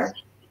stay there.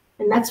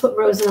 And that's what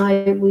Rose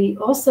and we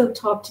also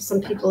talked to some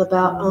people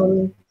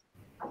about.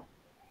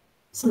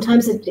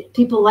 Sometimes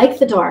people like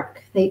the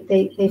dark. They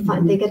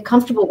get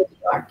comfortable with the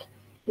dark.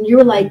 And you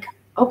were like,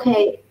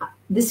 okay,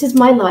 this is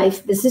my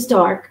life. This is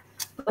dark,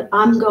 but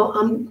I'm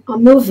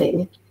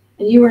moving.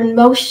 And you were in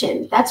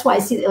motion. That's why I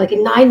see that, like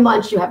in 9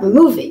 months you have a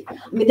movie. I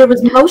mean, there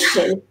was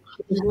motion,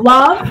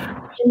 love,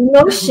 and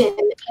motion,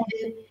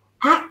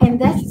 and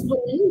that's what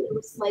it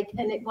was like.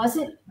 And it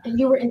wasn't, and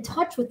you were in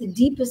touch with the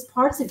deepest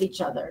parts of each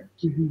other.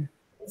 And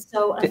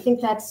so I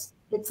think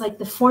it's like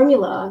the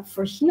formula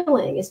for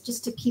healing is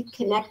just to keep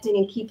connecting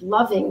and keep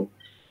loving.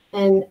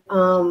 And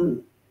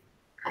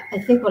I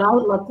think what I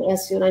would love to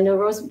ask you, and I know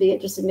Rose would be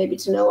interested maybe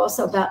to know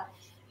also about,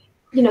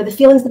 you know, the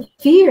feelings of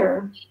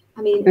fear.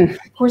 I mean,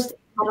 of course,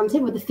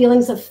 with the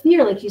feelings of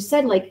fear, like you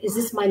said, like, is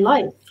this my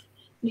life?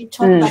 You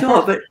talk about sure,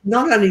 that. but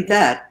not only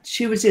that,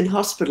 she was in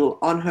hospital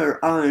on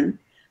her own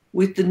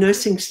with the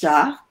nursing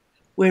staff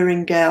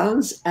wearing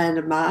gowns and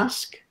a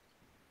mask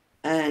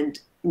and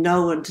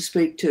no one to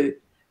speak to.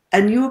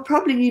 And you were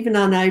probably even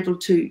unable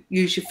to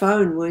use your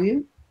phone, were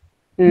you?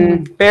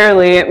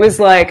 Barely. It was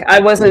like I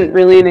wasn't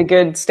really in a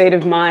good state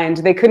of mind.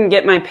 They couldn't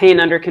get my pain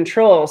under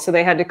control, so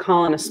they had to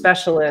call in a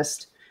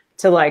specialist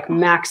to like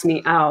max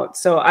me out.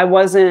 So I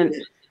wasn't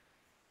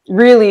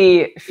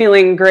really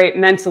feeling great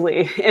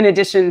mentally in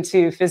addition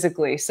to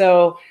physically.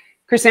 So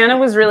Krisanna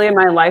was really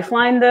my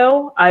lifeline,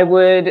 though. I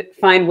would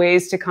find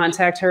ways to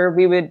contact her.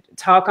 We would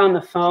talk on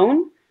the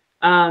phone.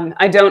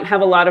 I don't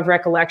have a lot of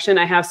recollection.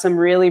 I have some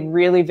really,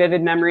 really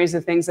vivid memories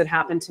of things that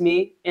happened to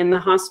me in the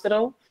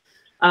hospital.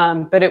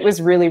 But it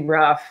was really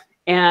rough.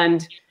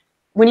 And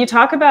when you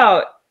talk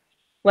about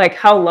like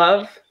how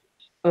love,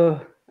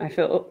 I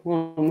feel a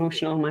little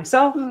emotional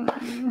myself,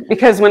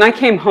 because when I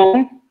came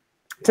home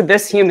to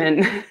this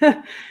human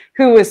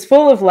who was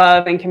full of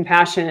love and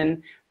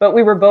compassion, but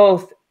we were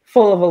both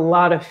full of a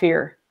lot of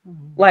fear,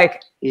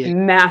 like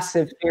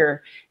massive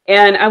fear.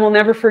 And I will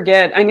never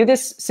forget, I knew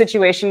this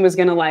situation was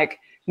going to like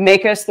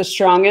make us the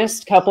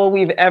strongest couple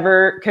could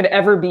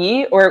ever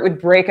be, or it would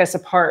break us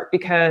apart,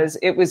 because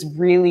it was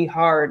really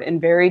hard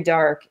and very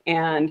dark.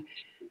 And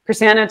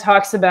Krisanna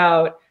talks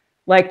about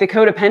like the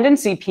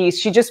codependency piece.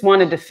 She just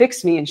wanted to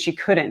fix me and she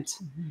couldn't.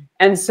 Mm-hmm.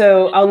 And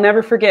so I'll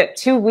never forget,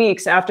 2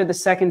 weeks after the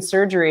second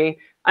surgery,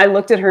 I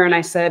looked at her and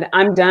I said,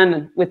 I'm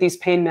done with these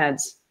pain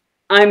meds.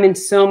 I'm in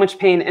so much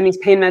pain and these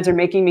pain meds are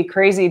making me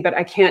crazy, but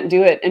I can't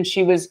do it. And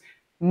she was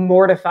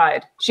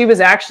mortified. She was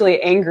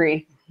actually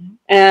angry.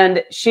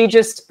 And she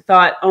just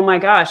thought, oh my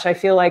gosh, I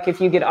feel like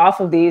if you get off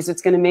of these,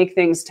 it's going to make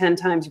things 10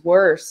 times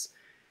worse.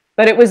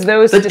 But it was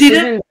those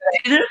decisions.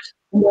 Did it?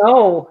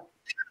 No,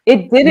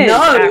 it didn't.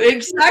 No, actually.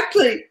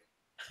 Exactly.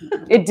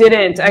 It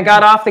didn't. I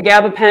got off the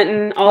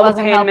gabapentin, all the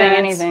pain meds.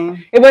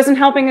 Anything. It wasn't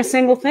helping a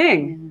single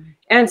thing.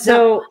 And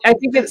so I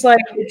think it's like,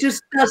 it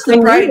just does the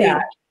brain. Yeah.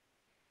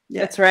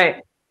 That's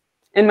right.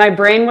 And my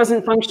brain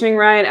wasn't functioning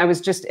right. I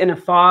was just in a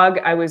fog.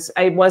 I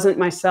wasn't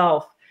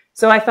myself.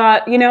 So I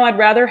thought, you know, I'd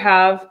rather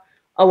have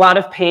a lot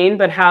of pain,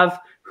 but have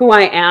who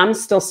I am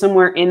still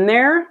somewhere in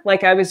there.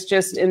 Like I was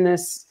just in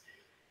this,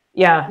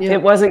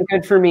 it wasn't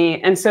good for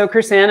me. And so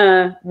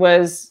Krisanna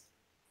was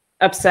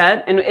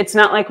upset, and it's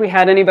not like we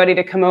had anybody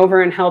to come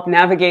over and help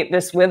navigate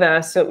this with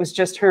us. So it was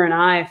just her and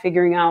I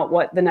figuring out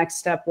what the next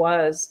step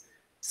was.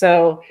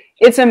 So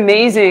it's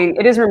amazing.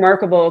 It is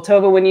remarkable,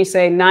 Tova, when you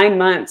say 9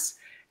 months.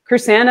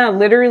 Krisanna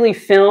literally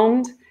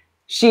filmed.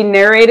 She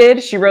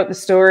narrated, she wrote the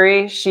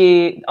story,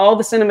 all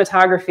the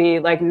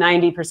cinematography, like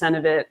 90%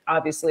 of it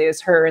obviously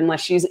is her,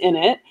 unless she's in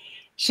it.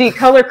 She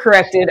color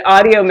corrected,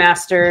 audio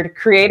mastered,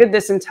 created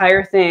this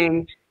entire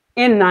thing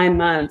in 9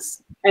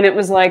 months. And it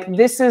was like,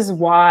 this is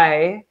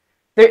why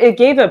it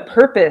gave a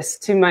purpose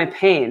to my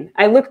pain.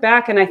 I look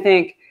back and I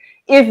think,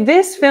 if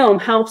this film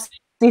helps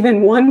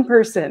even one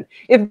person,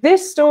 if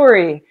this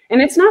story,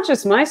 and it's not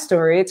just my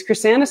story, it's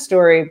Krisanna's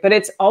story, but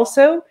it's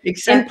also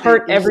in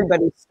part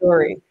everybody's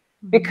story.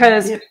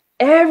 Because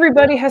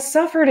everybody has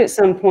suffered at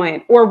some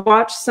point, or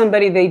watched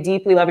somebody they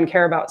deeply love and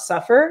care about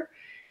suffer.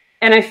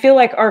 And I feel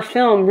like our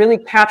film really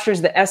captures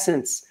the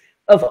essence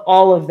of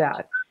all of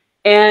that.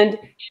 And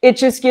it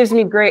just gives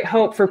me great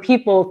hope for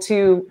people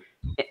to,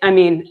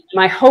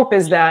 my hope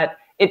is that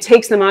it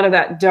takes them out of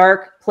that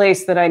dark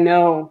place that I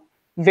know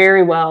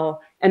very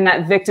well, and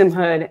that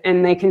victimhood,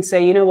 and they can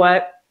say, you know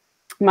what,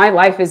 my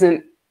life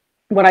isn't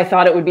what I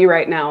thought it would be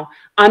right now.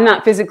 I'm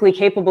not physically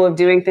capable of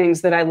doing things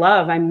that I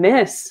love, I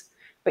miss.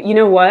 But you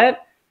know what?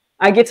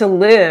 I get to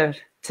live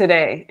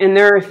today. And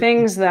there are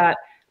things that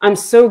I'm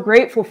so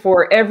grateful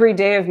for every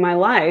day of my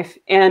life.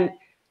 And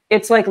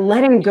it's like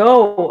letting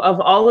go of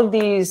all of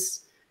these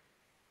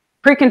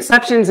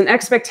preconceptions and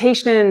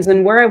expectations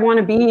and where I want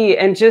to be,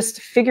 and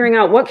just figuring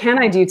out, what can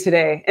I do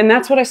today? And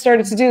that's what I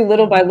started to do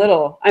little by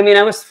little. I mean,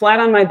 I was flat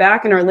on my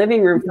back in our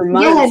living room for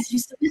months.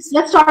 Yes,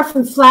 let's start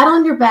from flat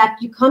on your back.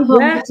 You come home,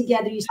 get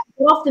together, you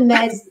get off the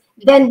meds,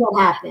 then what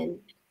happened?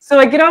 So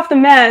I get off the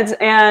meds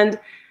and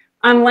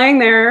I'm laying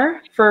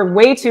there for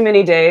way too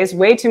many days,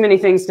 way too many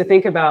things to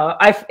think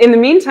about. In the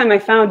meantime, I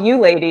found you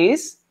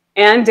ladies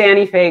and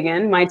Danny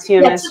Fagan, my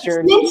TMS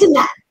journey. Mention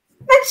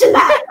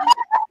that.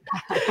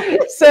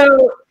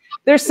 So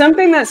there's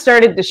something that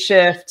started to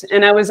shift,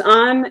 and I was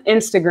on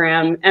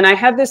Instagram and I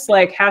had this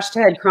like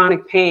hashtag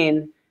chronic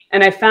pain,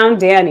 and I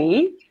found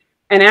Danny,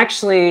 and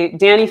actually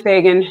Danny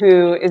Fagan,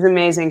 who is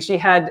amazing. She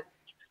had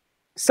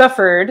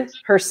suffered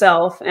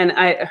herself, and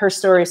her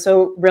story is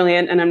so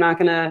brilliant, and I'm not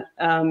going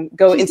to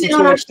go into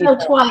too much detail.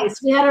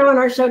 Twice. We had her on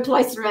our show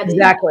twice already.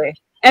 Exactly.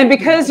 And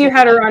because you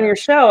had her on your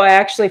show, I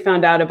actually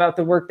found out about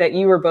the work that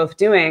you were both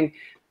doing.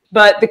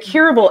 But the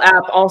Curable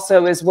app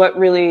also is what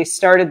really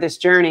started this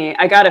journey.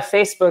 I got a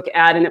Facebook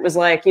ad and it was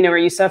like, you know, are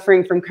you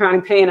suffering from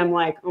chronic pain? I'm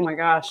like, oh my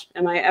gosh,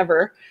 am I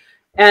ever?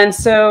 And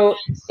so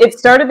it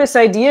started this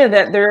idea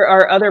that there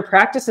are other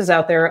practices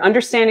out there,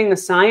 understanding the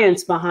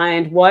science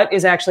behind what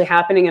is actually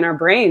happening in our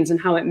brains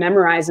and how it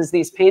memorizes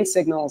these pain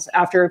signals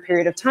after a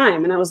period of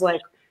time. And I was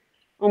like,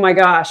 oh my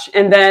gosh.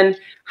 And then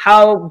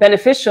how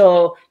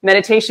beneficial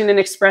meditation and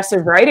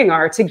expressive writing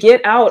are to get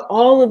out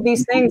all of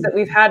these things that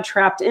we've had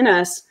trapped in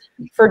us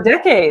for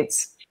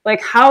decades,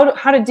 like how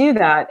to do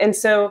that. And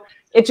so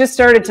it just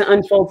started to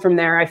unfold from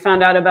there. I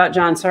found out about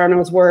John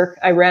Sarno's work.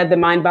 I read the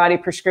Mind Body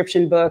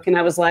Prescription book, and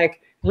I was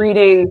like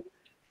reading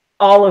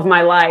all of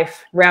my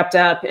life wrapped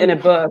up in a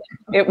book.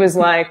 It was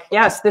like,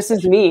 yes, this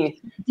is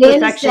me. Danny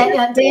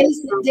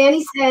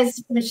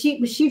says, when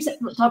she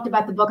talked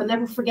about the book, I'll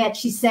never forget,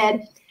 she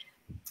said,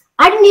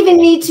 I didn't even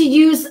need to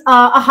use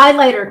a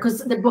highlighter because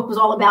the book was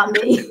all about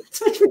me.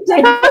 That's what you're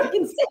saying. I didn't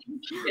even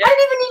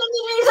need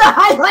to use a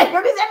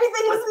highlighter because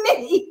everything was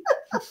me.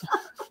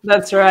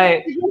 That's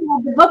right.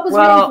 The book was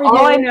well, for you.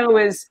 All I know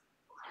is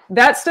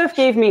that stuff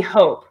gave me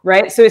hope,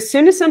 right? So as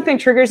soon as something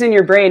triggers in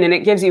your brain and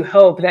it gives you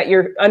hope that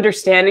you're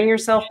understanding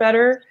yourself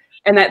better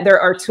and that there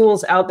are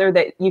tools out there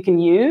that you can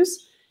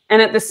use.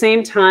 And at the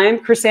same time,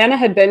 Krisanna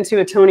had been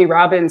to a Tony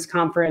Robbins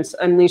conference,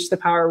 Unleash the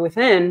Power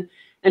Within.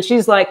 And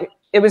she's like,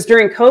 it was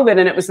during COVID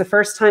and it was the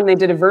first time they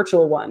did a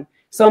virtual one.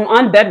 So I'm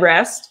on bed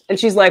rest and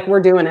she's like, we're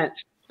doing it.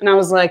 And I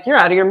was like, you're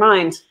out of your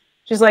mind.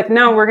 She's like,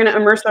 no, we're going to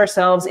immerse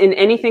ourselves in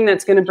anything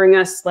that's going to bring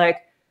us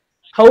like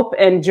hope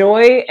and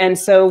joy. And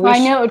so I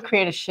knew it would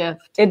create a shift.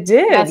 It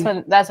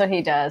did. That's what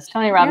he does.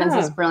 Tony Robbins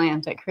is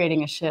brilliant at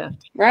creating a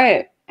shift.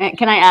 Right. And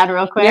can I add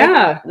real quick?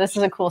 Yeah. This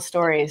is a cool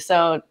story.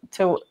 So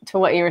to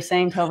what you were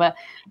saying, Tova,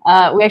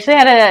 we actually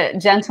had a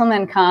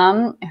gentleman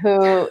come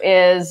who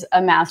is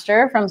a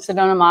master from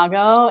Sedona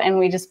Mago, and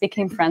we just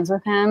became friends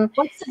with him.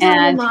 What's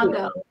Sedona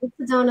Mago?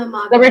 What's Sedona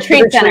Mago? The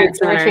retreat center.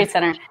 The retreat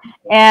center.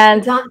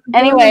 And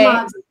anyway,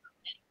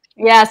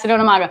 yeah,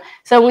 Sedona Mago.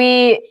 So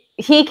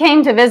he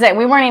came to visit.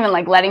 We weren't even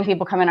like letting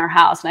people come in our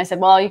house. And I said,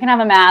 well, you can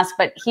have a mask,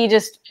 but he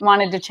just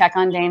wanted to check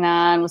on Dana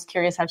and was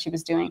curious how she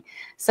was doing.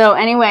 So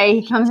anyway,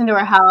 he comes into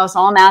our house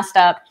all masked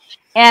up,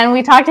 and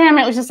we talked to him. And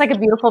it was just like a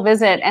beautiful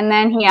visit. And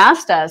then he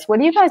asked us, what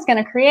are you guys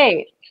going to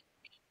create?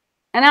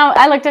 And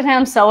I looked at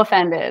him so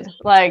offended.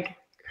 Like,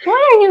 what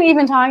are you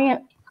even talking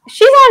about?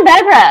 She's on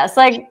bed rest.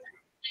 Like,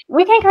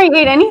 we can't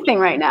create anything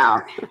right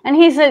now. And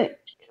he said,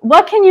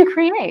 what can you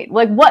create?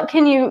 Like, what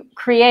can you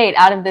create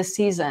out of this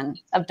season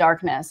of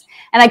darkness?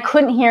 And I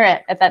couldn't hear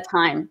it at that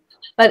time,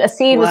 but a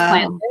seed was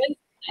planted.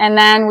 And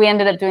then we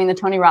ended up doing the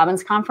Tony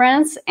Robbins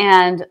conference,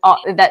 and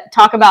that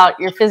talk about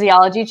your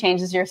physiology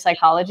changes your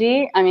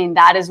psychology. I mean,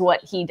 that is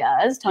what he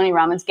does. Tony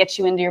Robbins gets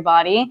you into your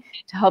body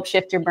to help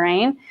shift your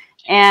brain.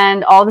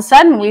 And all of a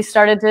sudden we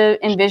started to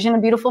envision a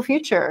beautiful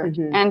future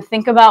and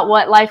think about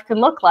what life could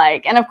look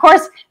like. And of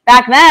course,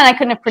 back then I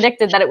couldn't have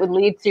predicted that it would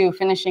lead to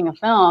finishing a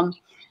film.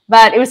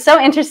 But it was so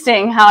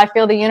interesting how I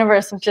feel the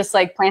universe was just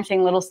like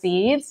planting little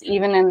seeds,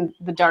 even in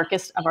the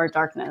darkest of our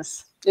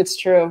darkness. It's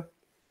true.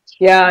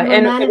 Yeah.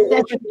 And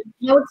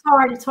it's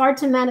hard. It's hard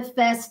to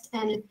manifest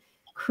and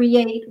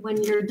create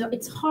when you're,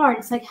 it's hard.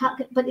 It's like,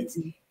 but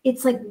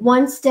it's like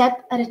one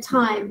step at a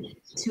time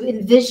to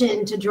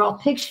envision, to draw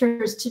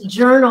pictures, to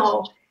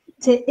journal,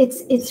 it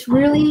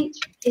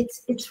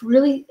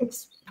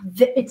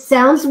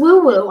sounds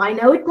woo-woo. I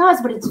know it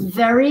does, but it's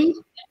very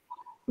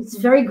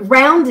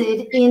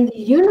grounded in the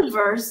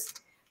universe,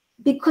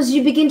 because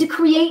you begin to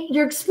create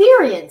your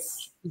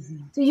experience.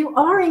 So you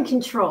are in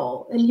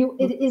control, and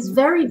it is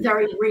very,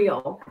 very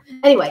real.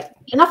 Anyway,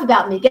 enough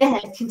about me. Go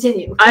ahead,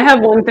 continue. I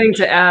have one thing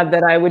to add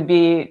that I would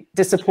be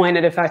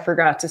disappointed if I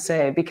forgot to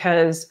say,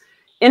 because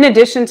in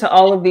addition to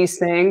all of these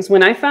things,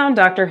 when I found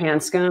Dr.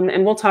 Hanscom,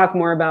 and we'll talk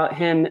more about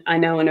him, I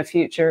know, in a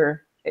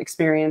future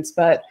experience,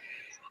 but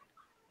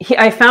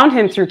I found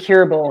him through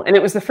Curable, and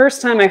it was the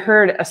first time I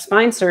heard a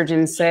spine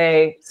surgeon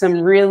say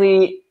some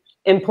really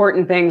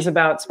important things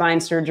about spine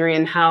surgery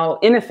and how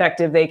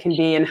ineffective they can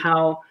be, and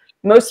how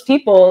most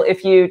people,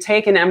 if you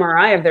take an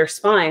MRI of their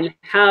spine,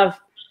 have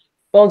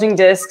bulging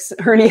discs,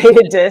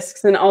 herniated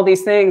discs, and all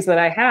these things that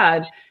I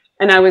had,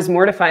 and I was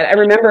mortified. I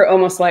remember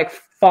almost like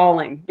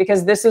falling,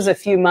 because this was a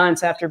few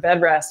months after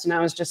bed rest, and I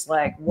was just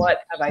like, what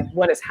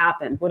has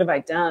happened? What have I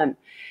done?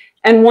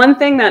 And one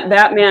thing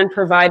that man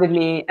provided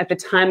me at the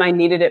time I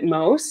needed it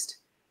most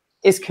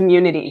is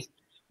community.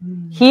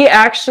 He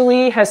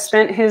actually has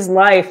spent his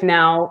life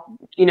now,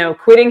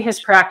 quitting his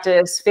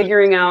practice,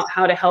 figuring out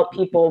how to help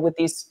people with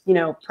these,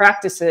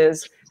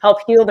 practices, help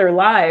heal their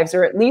lives,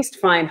 or at least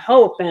find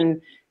hope and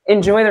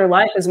enjoy their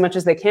life as much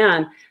as they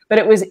can. But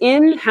it was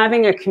in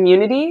having a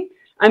community.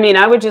 I mean,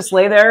 I would just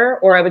lay there,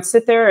 or I would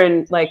sit there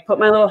and like put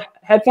my little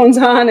headphones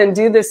on and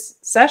do this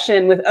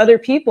session with other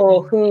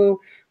people who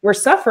were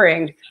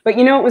suffering. But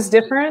it was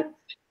different.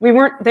 We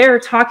weren't there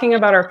talking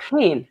about our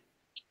pain.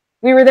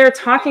 We were there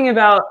talking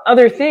about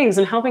other things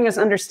and helping us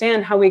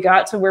understand how we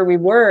got to where we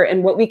were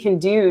and what we can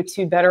do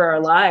to better our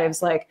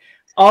lives. Like,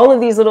 all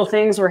of these little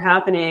things were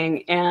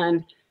happening,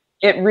 and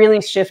it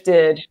really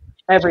shifted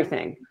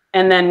everything.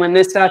 And then when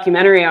this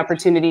documentary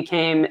opportunity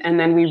came, and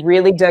then we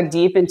really dug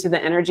deep into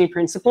the energy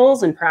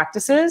principles and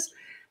practices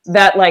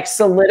that like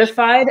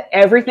solidified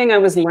everything I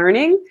was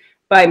learning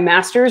by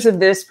masters of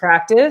this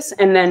practice,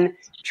 and then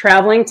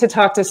traveling to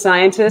talk to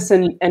scientists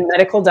and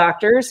medical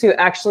doctors who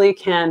actually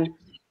can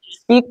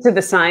speak to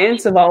the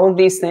science of all of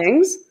these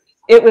things.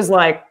 It was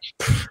like,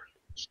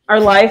 our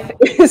life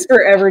is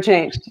forever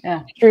changed.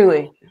 Yeah,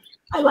 truly.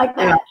 I like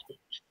that.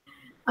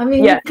 I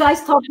mean, you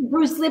guys talked to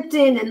Bruce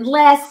Lipton and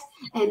Les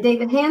and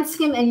David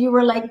Hanscom, and you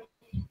were like,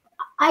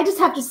 I just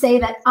have to say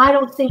that I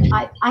don't think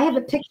I have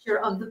a picture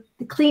of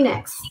the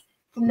Kleenex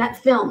from that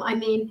film. I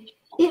mean,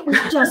 it was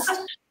just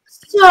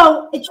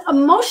so, it's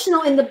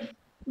emotional in the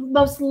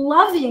most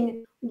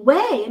loving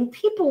way. And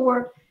people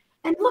were,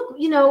 and look,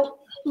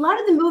 a lot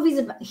of the movies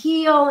about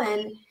Heal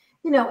and,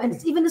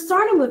 and even the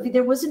Sarno movie,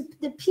 there wasn't,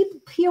 the people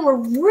here were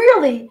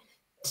really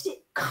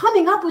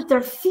coming up with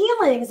their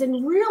feelings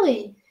and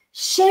really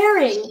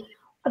sharing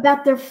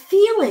about their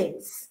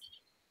feelings.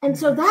 And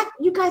so that,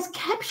 you guys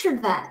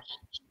captured that.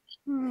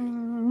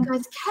 You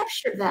guys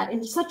captured that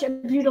in such a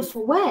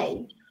beautiful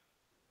way.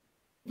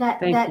 That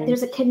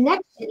there's a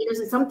connection.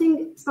 There's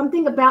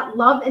something about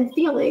love and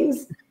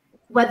feelings,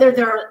 whether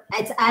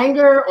it's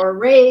anger or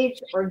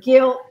rage or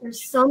guilt.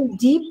 There's some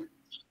deep,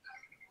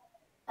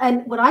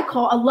 and what I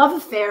call a love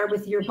affair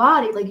with your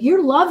body. Like,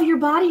 you love your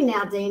body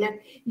now, Dana.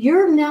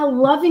 You're now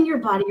loving your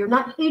body. You're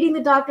not hating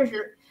the doctors.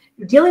 You're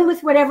you're dealing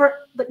with whatever,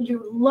 but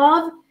you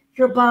love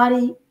your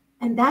body,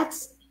 and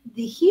that's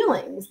the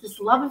healing, is this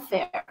love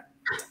affair.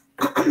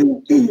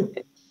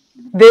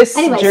 This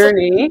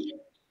journey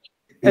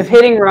of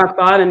hitting rock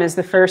bottom is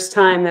the first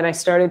time that I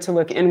started to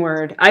look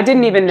inward. I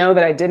didn't even know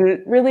that I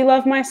didn't really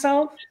love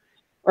myself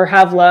or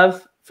have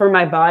love for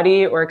my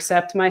body or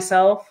accept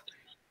myself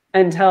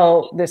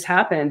until this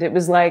happened. It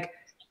was like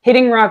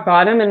hitting rock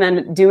bottom and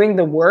then doing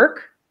the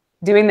work,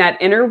 doing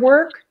that inner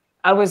work.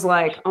 I was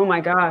like, oh my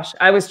gosh,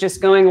 I was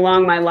just going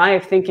along my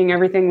life thinking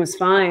everything was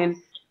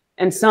fine.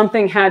 And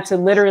something had to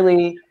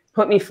literally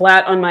put me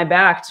flat on my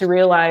back to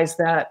realize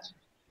that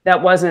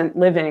that wasn't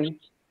living.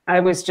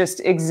 I was just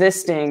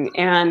existing,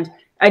 and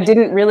I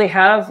didn't really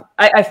have,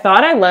 I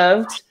thought I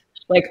loved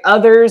like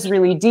others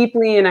really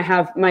deeply. And I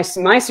have my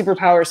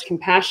superpower is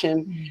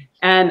compassion,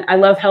 and I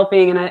love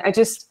helping. And I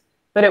just,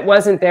 but it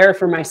wasn't there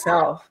for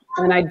myself,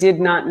 and I did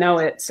not know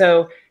it.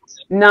 So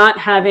not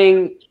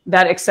having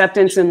that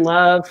acceptance and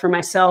love for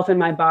myself and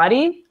my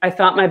body, I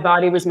thought my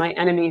body was my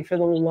enemy for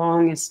the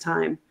longest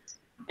time.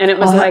 And it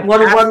was like,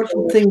 what a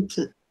wonderful thing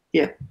to,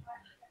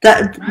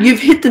 that you've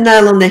hit the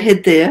nail on the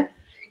head there.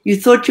 You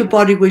thought your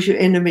body was your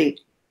enemy,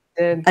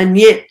 and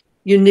yet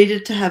you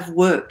needed to have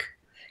work.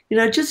 You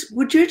know,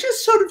 would you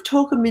just sort of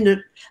talk a minute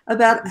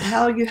about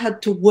how you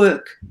had to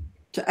work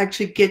to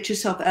actually get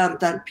yourself out of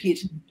that pit?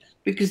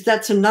 Because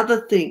that's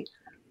another thing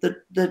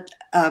that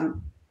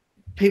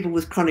people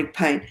with chronic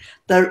pain,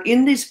 they're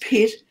in this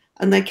pit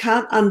and they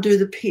can't undo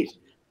the pit,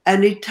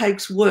 and it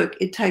takes work.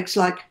 It takes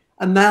like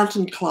a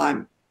mountain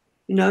climb.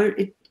 You know,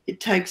 it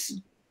takes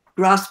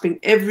grasping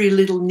every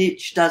little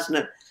niche, doesn't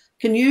it?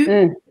 Can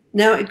you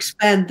now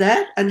expand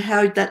that and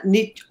how that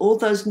niche, all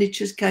those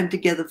niches came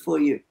together for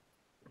you?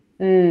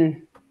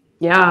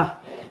 Yeah,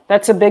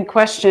 that's a big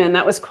question.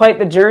 That was quite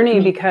the journey,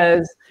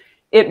 because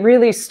it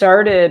really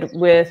started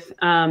with,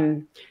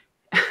 and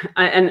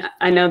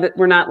I know that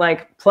we're not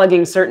like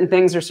plugging certain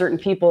things or certain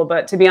people,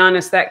 but to be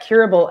honest, that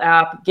Curable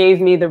app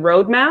gave me the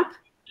roadmap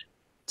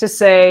to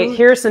say,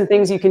 here are some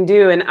things you can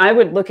do. And I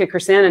would look at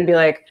Krisanna and be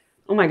like,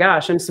 oh my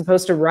gosh, I'm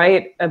supposed to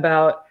write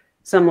about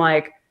some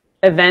like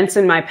events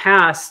in my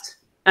past.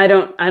 I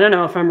don't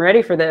know if I'm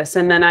ready for this.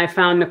 And then I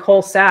found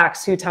Nicole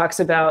Sachs, who talks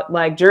about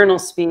like journal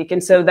speak.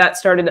 And so that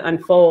started to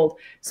unfold.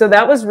 So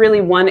that was really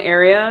one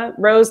area,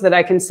 Rose, that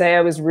I can say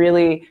I was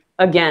really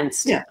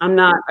against. Yeah. I'm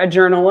not a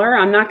journaler.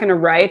 I'm not going to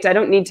write. I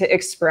don't need to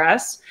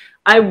express.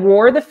 I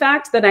wore the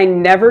fact that I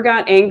never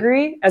got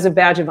angry as a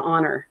badge of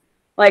honor.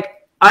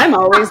 Like I'm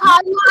always,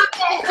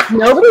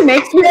 nobody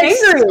makes me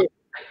angry.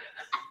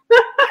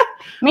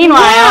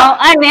 Meanwhile,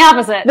 I'm the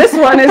opposite. This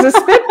one is a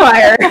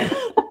spitfire.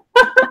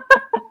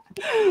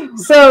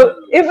 So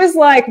it was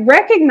like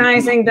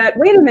recognizing that,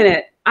 wait a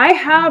minute, I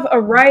have a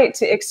right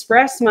to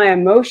express my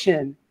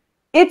emotion.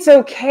 It's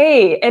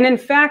okay. And in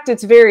fact,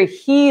 it's very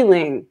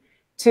healing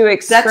to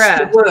express.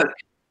 That's the work.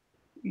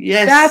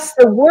 Yes. That's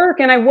the work.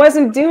 And I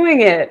wasn't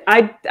doing it.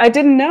 I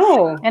didn't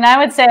know. And I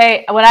would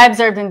say what I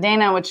observed in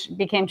Dana, which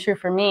became true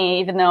for me,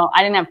 even though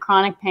I didn't have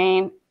chronic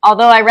pain,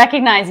 although I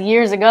recognized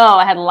years ago,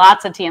 I had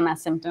lots of TMS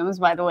symptoms,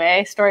 by the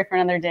way, story for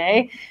another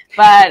day,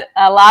 but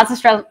lots of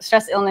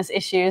stress illness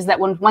issues that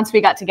once we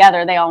got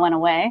together, they all went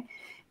away.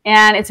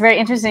 And it's very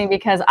interesting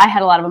because I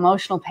had a lot of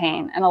emotional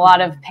pain and a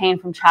lot of pain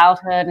from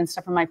childhood and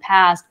stuff from my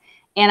past.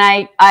 And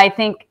I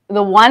think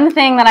the one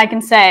thing that I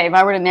can say, if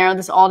I were to narrow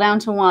this all down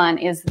to one,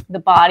 is the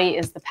body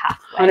is the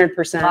pathway.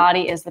 100%. The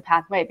body is the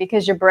pathway,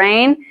 because your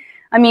brain,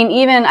 I mean,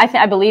 even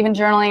I believe in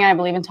journaling. I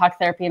believe in talk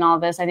therapy and all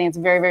of this. I think it's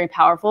very, very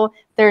powerful.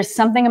 There's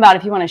something about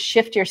if you want to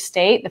shift your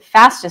state, the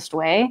fastest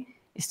way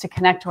is to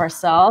connect to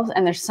ourselves.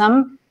 And there's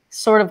some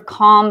sort of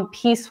calm,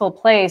 peaceful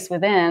place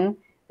within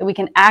that we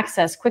can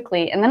access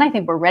quickly. And then I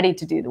think we're ready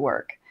to do the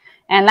work.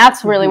 And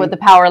that's really what the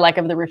power like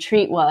of the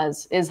retreat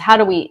was, is how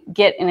do we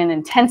get in an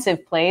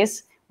intensive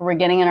place where we're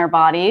getting in our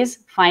bodies,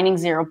 finding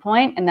 0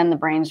 point, and then the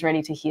brain's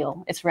ready to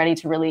heal. It's ready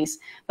to release.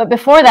 But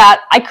before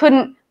that, I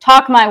couldn't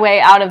talk my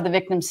way out of the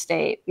victim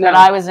state that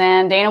I was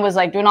in. Dana was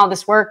like doing all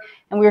this work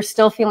and we were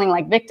still feeling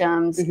like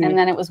victims. And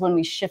then it was when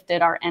we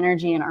shifted our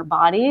energy in our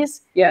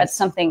bodies that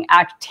something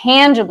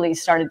tangibly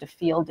started to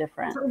feel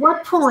different. At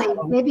what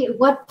point, maybe at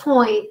what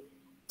point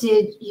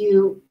did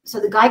you, so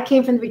the guy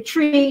came from the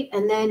retreat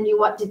and then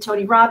you did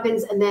Tony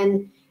Robbins and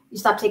then you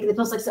stopped taking the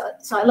pills? Like,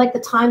 so I like the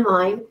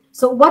timeline.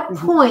 So at what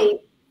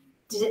point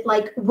did it,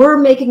 like, we're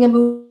making a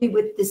movie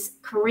with this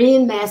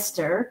Korean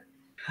master,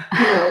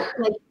 you know,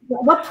 like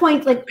at what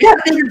point, like, we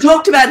haven't even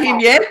talked about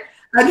him yet.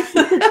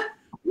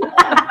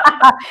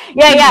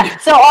 Yeah.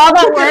 So all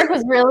that work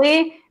was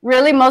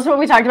really most of what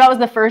we talked about was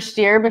the first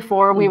year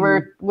before we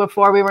were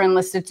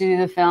enlisted to do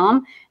the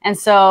film. And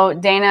so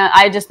Dana,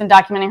 I had just been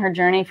documenting her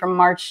journey from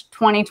March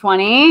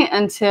 2020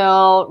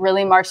 until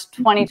really March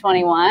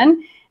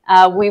 2021.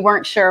 We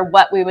weren't sure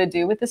what we would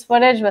do with this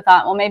footage. We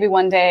thought, well, maybe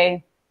one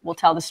day we'll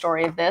tell the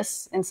story of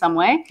this in some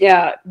way.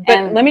 Yeah.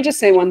 But let me just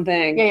say one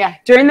thing. Yeah.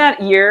 During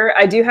that year,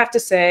 I do have to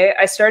say,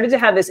 I started to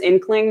have this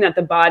inkling that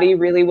the body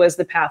really was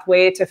the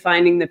pathway to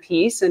finding the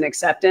peace and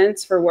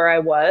acceptance for where I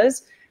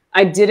was.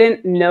 I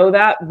didn't know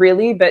that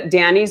really, but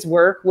Danny's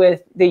work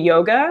with the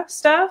yoga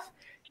stuff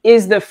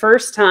is the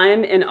first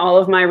time in all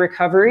of my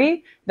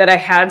recovery that I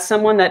had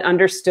someone that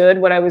understood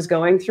what I was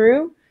going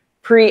through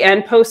pre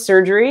and post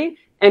surgery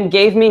and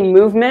gave me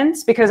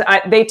movements, because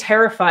they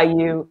terrify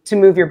you to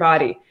move your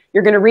body.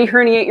 You're going to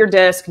re-herniate your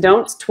disc.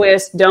 Don't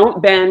twist,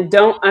 don't bend,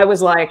 I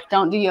was like,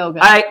 don't do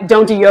yoga.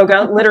 Don't do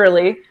yoga,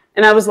 literally.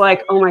 And I was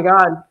like, oh my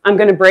God, I'm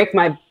going to break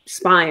my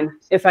spine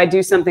if I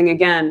do something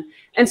again.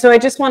 And so I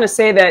just want to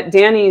say that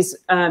Danny's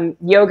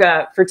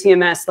yoga for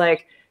TMS,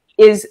 like,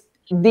 is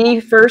the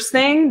first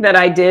thing that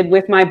I did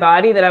with my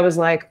body that I was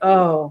like,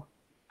 oh,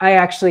 I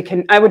actually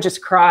can, I would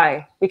just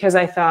cry, because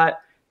I thought,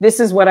 this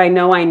is what I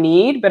know I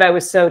need, but I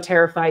was so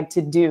terrified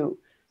to do.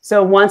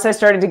 So once I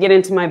started to get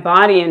into my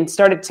body and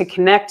started to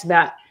connect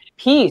that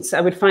peace, I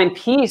would find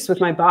peace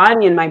with my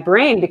body and my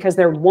brain, because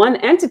they're one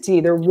entity,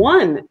 they're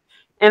one.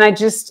 And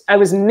I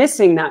was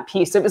missing that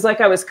piece. It was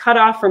like I was cut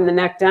off from the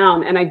neck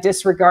down, and I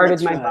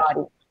disregarded my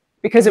body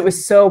because it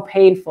was so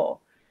painful.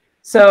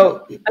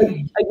 So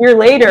a year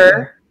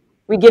later,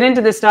 we get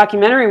into this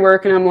documentary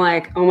work, and I'm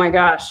like, oh my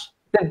gosh,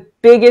 the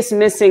biggest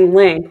missing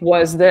link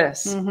was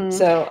this. Mm-hmm.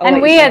 So,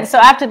 so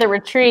after the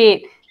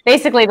retreat,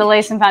 basically the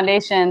Layson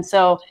Foundation.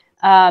 So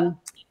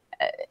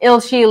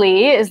Il-Chi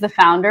Lee is the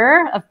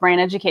founder of Brain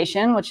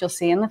Education, which you'll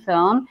see in the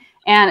film.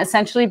 And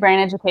essentially brain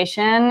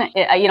education,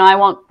 I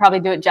won't probably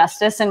do it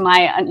justice in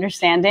my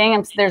understanding.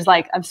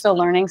 I'm still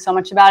learning so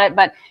much about it,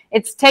 but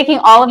it's taking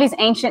all of these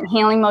ancient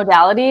healing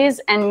modalities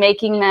and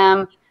making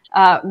them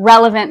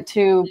relevant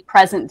to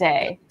present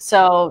day.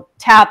 So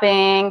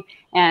tapping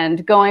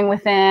and going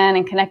within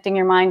and connecting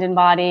your mind and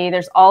body.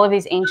 There's all of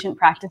these ancient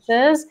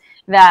practices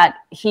that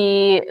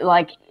he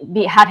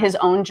had his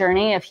own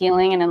journey of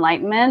healing and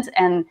enlightenment,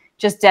 and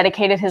just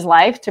dedicated his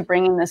life to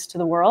bringing this to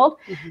the world.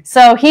 Mm-hmm.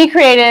 So he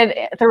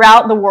created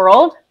throughout the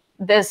world,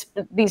 this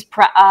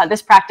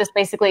practice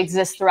basically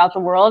exists throughout the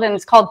world, and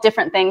it's called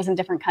different things in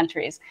different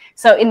countries.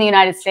 So in the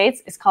United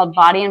States, it's called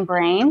Body and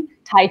Brain,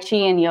 Tai Chi,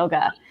 and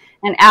Yoga.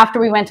 And after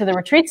we went to the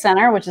retreat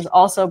center, which is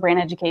also brain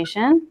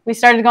education, we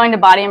started going to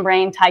Body and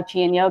Brain, Tai Chi,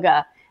 and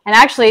Yoga, and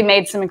actually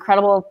made some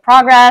incredible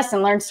progress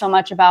and learned so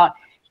much about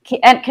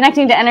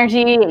connecting to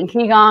energy and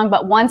Qigong.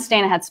 But once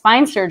Dana had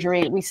spine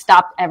surgery, we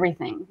stopped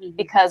everything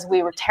because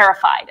we were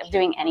terrified of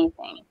doing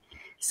anything.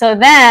 So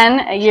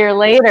then a year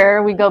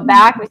later, we go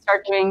back, we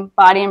start doing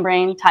Body and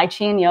Brain, Tai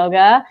Chi, and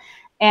Yoga.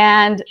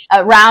 And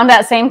around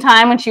that same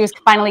time, when she was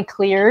finally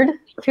cleared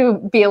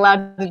to be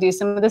allowed to do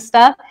some of this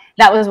stuff,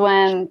 that was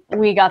when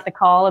we got the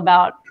call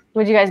about,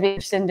 would you guys be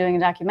interested in doing a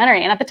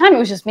documentary? And at the time, it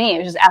was just me. It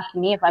was just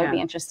asking me if I would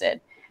be interested.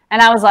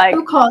 And I was like,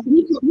 who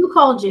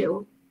called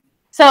you?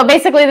 So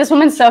basically, this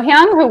woman,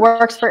 Sohyun, who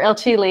works for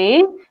Il-Chi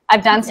Lee,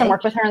 I've done some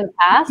work with her in the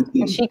past,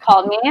 and she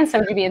called me and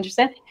said, would you be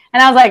interested?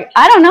 And I was like,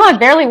 I don't know, I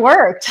barely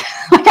worked.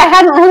 Like, I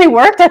hadn't really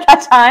worked at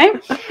that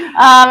time.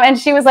 And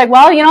she was like,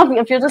 well,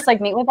 if you'll just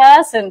meet with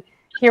us and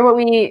hear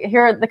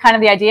the kind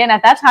of the idea. And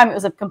at that time, it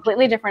was a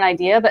completely different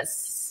idea, but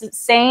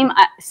same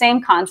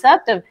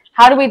concept of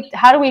how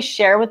do we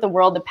share with the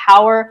world the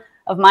power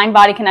of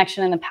mind-body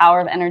connection and the power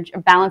of energy,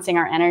 of balancing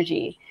our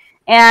energy.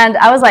 And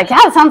I was like, yeah,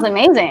 that sounds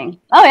amazing.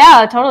 Oh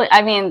yeah, totally.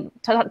 I mean,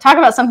 talk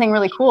about something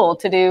really cool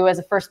to do as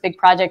a first big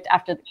project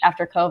after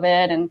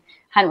COVID, and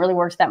hadn't really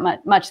worked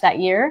that much that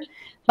year.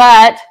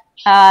 But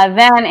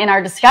then in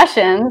our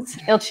discussions,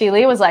 Il-Chi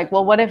Lee was like,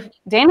 well, what if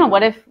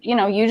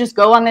you just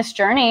go on this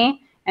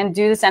journey and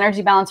do this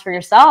energy balance for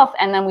yourself,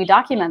 and then we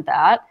document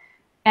that.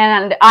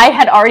 And I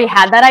had already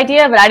had that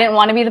idea, but I didn't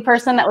want to be the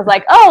person that was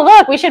like, oh,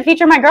 look, we should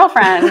feature my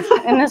girlfriend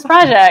in this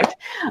project.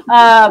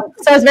 So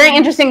it was very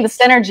interesting, the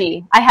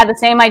synergy. I had the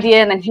same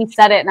idea, and then he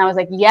said it, and I was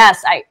like,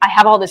 yes, I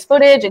have all this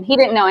footage, and he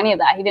didn't know any of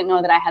that. He didn't know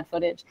that I had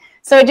footage.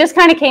 So it just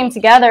kind of came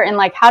together, and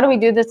how do we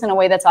do this in a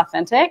way that's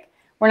authentic?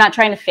 We're not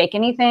trying to fake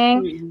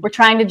anything. Mm-hmm. We're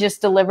trying to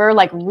just deliver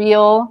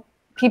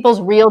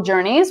people's real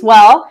journeys.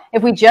 Well,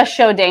 if we just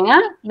show Dana,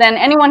 then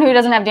anyone who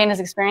doesn't have Dana's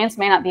experience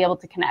may not be able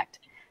to connect.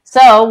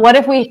 So what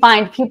if we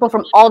find people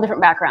from all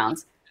different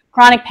backgrounds,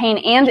 chronic pain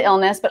and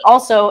illness, but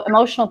also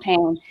emotional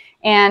pain,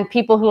 and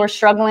people who are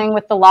struggling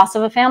with the loss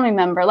of a family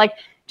member,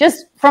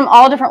 just from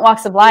all different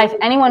walks of life,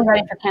 anyone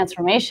ready for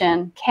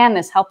transformation, can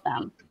this help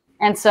them?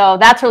 And so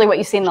that's really what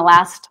you see in the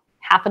last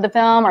half of the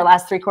film, or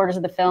last 3/4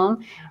 of the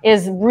film,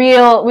 is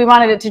real. We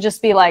wanted it to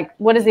just be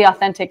what is the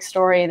authentic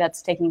story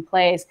that's taking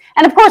place?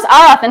 And of course,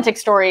 our authentic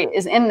story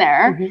is in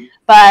there, mm-hmm.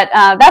 But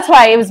that's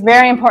why it was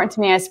very important to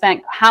me. I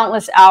spent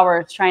countless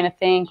hours trying to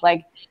think,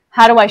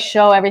 how do I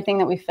show everything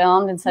that we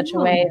filmed in such a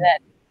way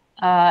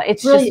that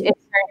it's very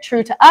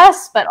true to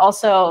us, but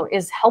also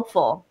is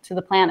helpful to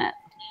the planet.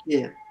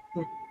 Yeah.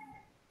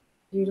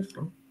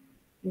 Beautiful.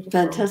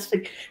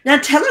 Fantastic. Now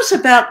tell us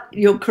about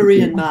your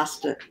Korean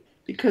master,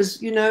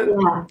 because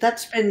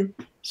that's been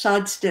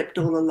sidestepped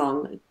all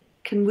along.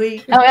 Can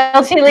we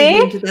Il-Chi Lee?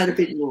 dig into that a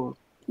bit more?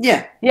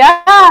 Yeah.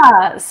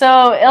 Yeah.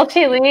 So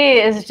Il-Chi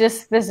Lee is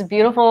just this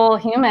beautiful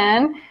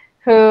human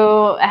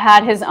who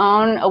had his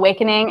own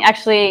awakening.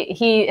 Actually,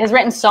 he has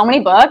written so many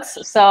books.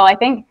 So I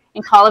think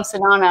in Call of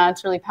Sedona,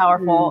 it's really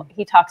powerful.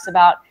 He talks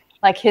about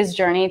like his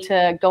journey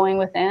to going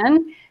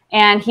within.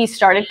 And he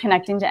started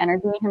connecting to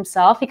energy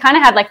himself. He kind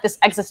of had like this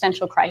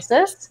existential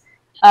crisis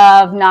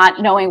of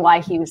not knowing why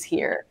he was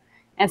here.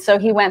 And so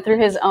he went through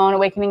his own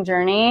awakening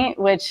journey,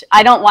 which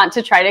I don't want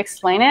to try to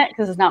explain it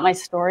because it's not my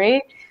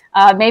story.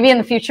 Maybe in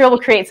the future we'll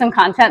create some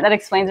content that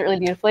explains it really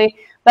beautifully.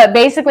 But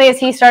basically, as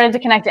he started to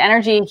connect to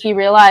energy, he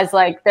realized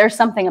like there's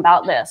something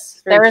about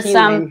this. There is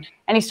some,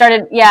 and he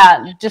started,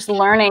 just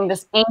learning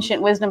this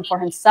ancient wisdom for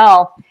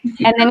himself.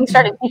 And then he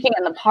started teaching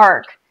in the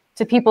park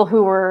to people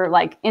who were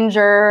like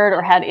injured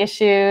or had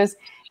issues,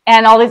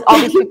 and all these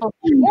people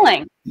were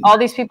healing. All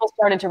these people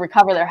started to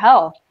recover their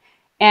health.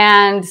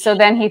 And so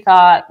then he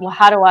thought, well,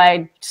 how do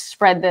I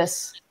spread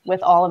this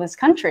with all of his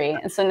country?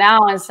 And so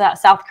now in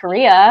South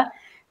Korea,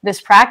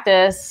 this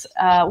practice,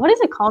 what is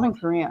it called in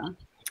Korea?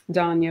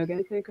 Dawn yoga,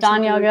 I think.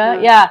 Dawn yoga,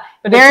 yeah.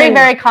 Very,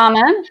 very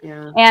common.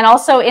 Yeah. And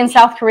also in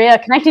South Korea,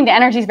 connecting to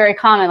energy is very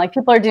common. Like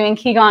people are doing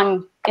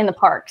Qigong in the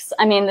parks.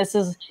 I mean, this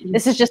is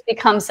just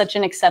become such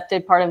an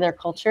accepted part of their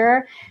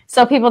culture.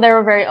 So people there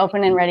were very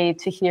open and ready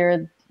to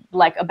hear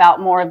like about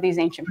more of these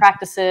ancient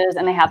practices,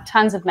 and they have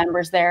tons of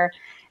members there.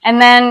 And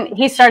then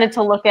he started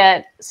to look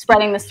at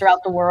spreading this throughout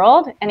the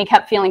world, and he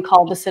kept feeling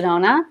called to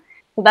Sedona.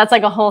 So that's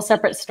like a whole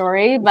separate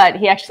story, but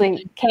he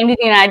actually came to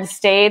the United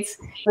States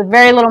with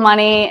very little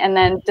money and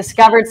then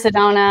discovered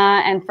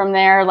Sedona, and from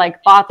there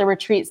like bought the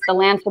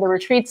land for the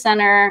retreat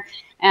center,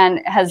 and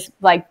has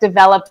like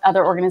developed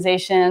other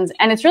organizations.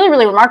 And it's really,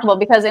 really remarkable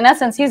because in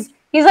essence, he's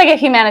like a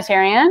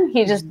humanitarian.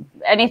 He just,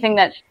 anything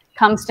that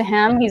comes to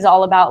him, he's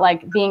all about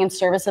like being in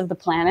service of the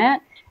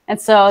planet. And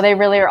so they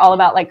really are all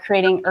about like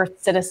creating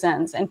earth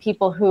citizens and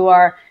people who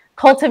are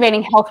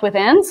cultivating health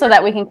within so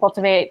that we can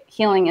cultivate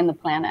healing in the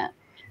planet.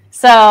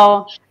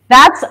 So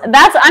that's I'm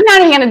not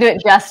even going to do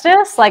it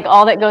justice, like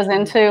all that goes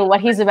into what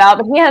he's about,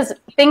 but he has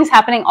things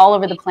happening all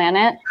over the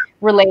planet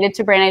related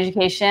to brain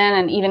education.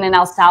 And even in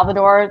El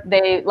Salvador,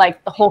 the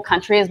whole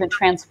country has been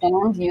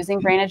transformed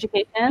using brain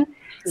education.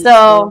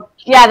 So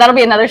yeah, that'll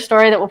be another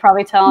story that we'll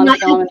probably tell in the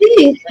film.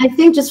 I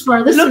think just for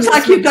our listeners, looks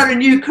like you've got a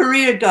new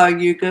career going,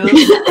 you girls.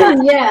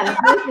 Yeah,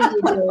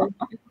 you do.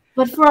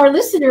 But for our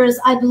listeners,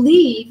 I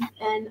believe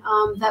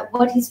that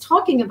what he's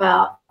talking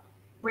about,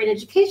 brain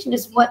education,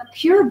 is what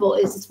curable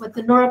is. It's what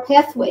the neural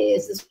pathway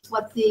is. It's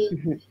what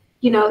the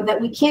that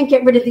we can't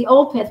get rid of the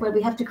old pathway.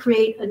 We have to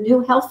create a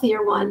new,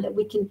 healthier one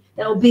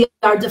that'll be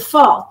our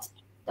default,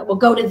 that will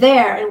go to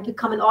there and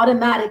become an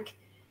automatic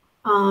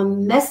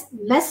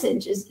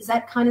message. Is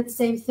that kind of the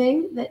same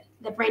thing that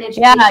brain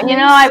education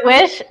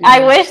is? I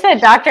wish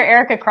that Dr.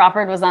 Erica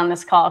Crawford was on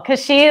this call, because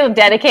she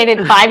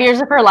dedicated 5 years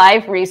of her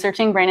life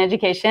researching brain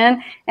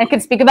education and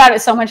could speak about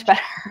it so much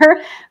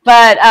better.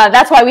 But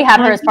that's why we had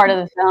her as part of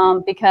the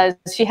film, because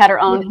she had her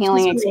own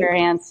healing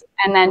experience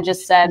and then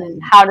just said,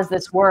 how does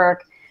this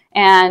work?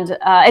 And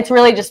it's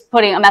really just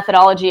putting a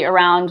methodology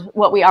around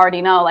what we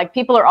already know. Like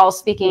people are all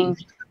speaking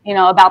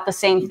about the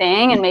same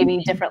thing and maybe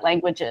different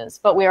languages,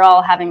 but we're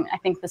all having, I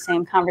think, the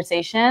same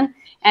conversation.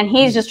 And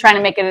he's just trying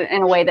to make it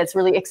in a way that's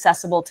really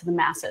accessible to the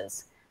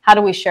masses. How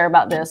do we share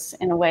about this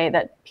in a way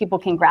that people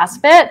can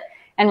grasp it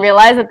and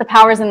realize that the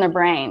power's in their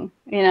brain?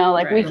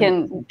 Right. We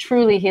can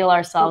truly heal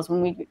ourselves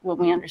when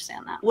we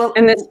understand that. Well,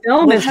 and this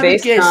film is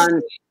based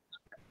on.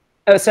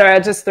 Oh, sorry,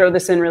 I'll just throw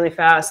this in really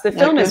fast. The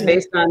film is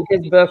based on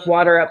his book,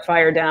 Water Up,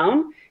 Fire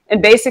Down. And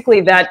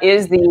basically that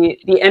is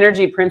the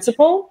energy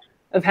principle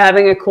of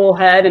having a cool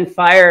head and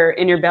fire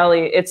in your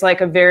belly. It's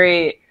like a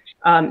very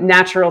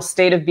natural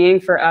state of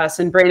being for us.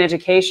 And brain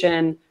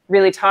education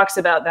really talks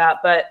about that.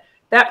 But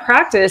that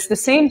practice, the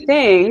same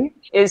thing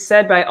is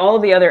said by all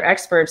of the other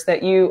experts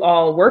that you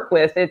all work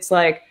with. It's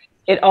like,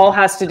 it all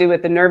has to do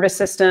with the nervous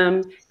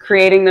system,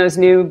 creating those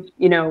new,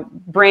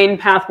 brain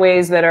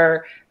pathways that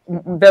are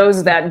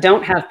those that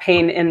don't have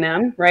pain in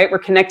them, right? We're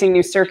connecting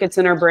new circuits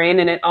in our brain,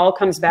 and it all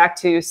comes back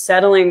to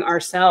settling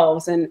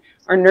ourselves and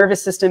our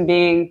nervous system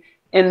being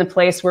in the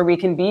place where we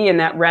can be in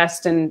that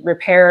rest and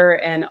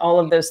repair and all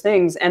of those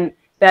things. And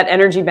that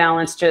energy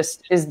balance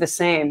just is the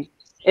same.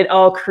 It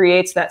all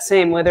creates that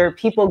same, whether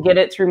people get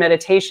it through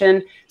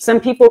meditation. Some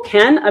people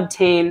can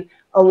obtain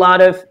a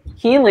lot of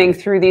healing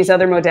through these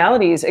other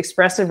modalities,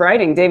 expressive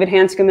writing. David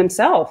Hanscom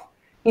himself,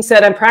 he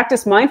said, I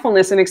practice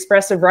mindfulness and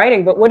expressive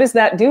writing, but what is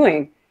that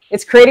doing?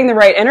 It's creating the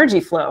right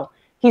energy flow.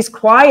 He's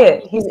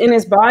quiet. He's in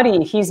his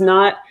body. He's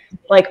not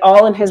like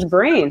all in his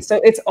brain. So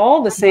it's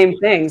all the same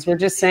things. We're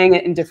just saying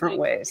it in different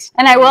ways.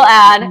 And I will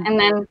add, and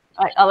then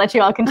I'll let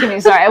you all continue.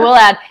 Sorry, I will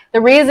add, the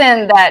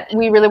reason that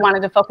we really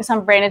wanted to focus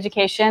on brain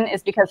education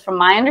is because from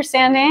my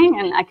understanding,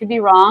 and I could be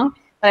wrong,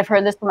 but I've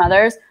heard this from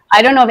others,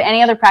 I don't know of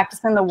any other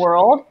practice in the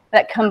world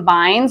that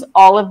combines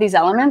all of these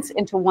elements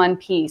into one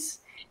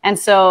piece. And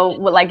so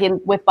like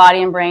with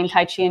body and brain,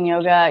 Tai Chi and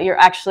yoga, you're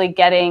actually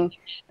getting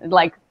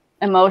like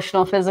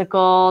emotional,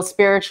 physical,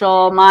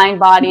 spiritual, mind,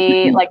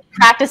 body, like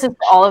practices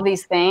for all of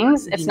these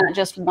things. It's not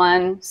just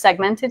one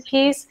segmented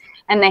piece.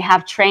 And they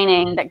have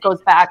training that goes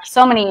back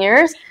so many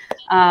years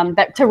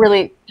that to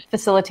really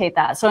facilitate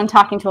that. So in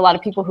talking to a lot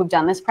of people who've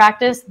done this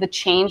practice, the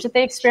change that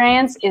they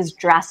experience is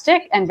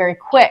drastic and very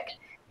quick,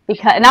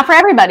 because not for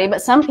everybody,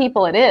 but some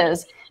people it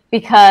is,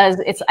 because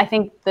it's, I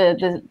think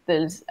the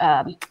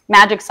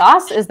magic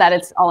sauce is that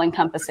it's all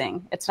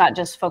encompassing. It's not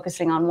just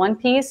focusing on one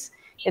piece.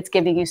 It's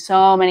giving you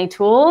so many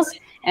tools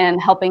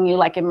and helping you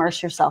like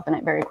immerse yourself in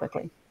it very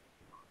quickly.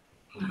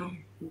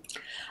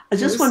 I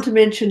just want to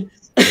mention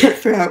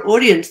for our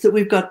audience that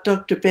we've got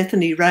Dr.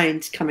 Bethany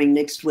Rains coming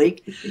next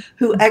week,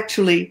 who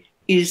actually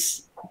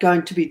is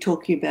going to be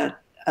talking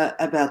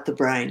about the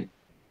brain.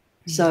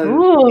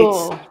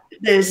 So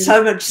there's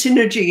so much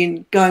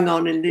synergy going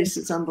on in this.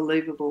 It's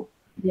unbelievable.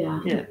 Yeah.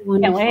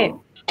 Wonderful. Can't wait.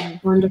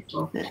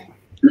 Wonderful. Yeah.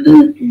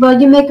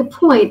 Well, you make a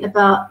point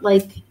about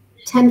like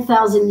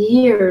 10,000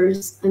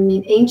 years. I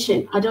mean,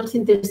 ancient. I don't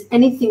think there's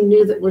anything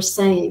new that we're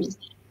saying.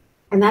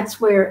 And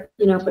that's where,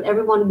 but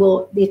everyone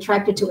will be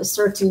attracted to a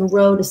certain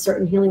road, a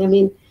certain healing. I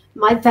mean,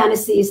 my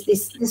fantasy is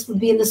this would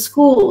be in the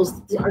schools.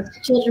 Our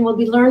children will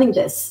be learning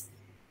this.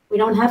 We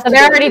don't have to. So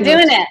they're already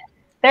doing it.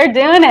 They're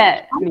doing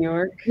it. New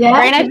York. Yeah.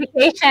 Brain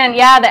education.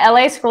 Yeah. The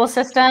LA school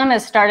system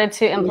has started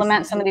to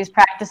implement some of these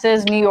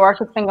practices. New York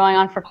has been going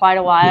on for quite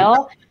a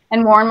while.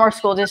 And more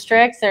school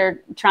districts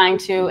are trying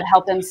to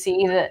help them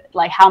see that,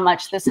 like, how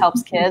much this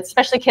helps kids,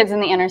 especially kids in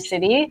the inner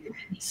city.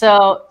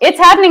 So it's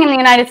happening in the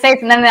United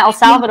States, and then in El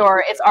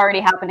Salvador, it's already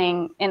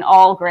happening in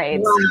all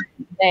grades.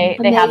 They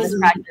have this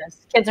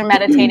practice. Kids are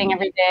meditating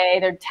every day.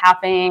 They're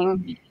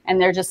tapping, and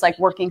they're just like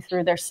working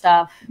through their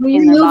stuff. Well,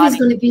 your movie is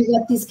going to be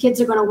what these kids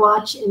are going to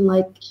watch in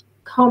like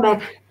home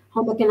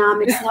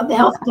economics, not the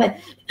health, but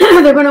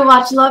they're going to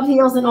watch Love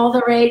Heals and All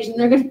the Rage, and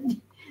they're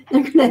going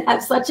to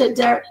have such a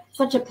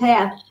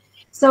path.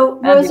 So,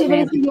 Rose, do you have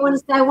anything you want to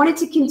say? I wanted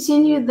to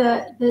continue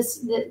the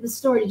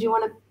story. Did you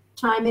want to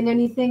chime in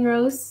anything,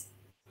 Rose?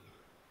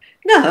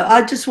 No,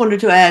 I just wanted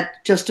to add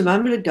just a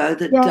moment ago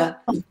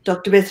that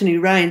Dr. Bethany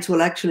Rains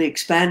will actually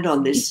expand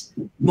on this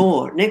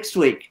more next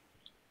week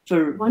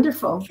for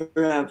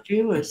our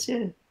viewers.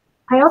 Yeah.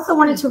 I also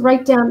wanted to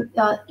write down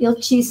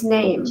Ilchi's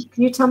name.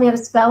 Can you tell me how to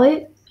spell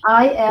it?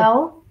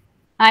 I-L-C-H-I.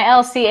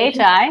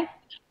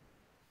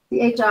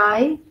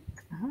 C-H-I.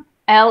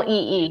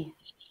 L-E-E.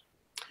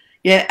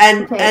 Yeah,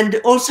 and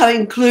also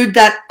include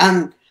that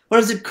what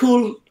is it,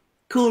 cool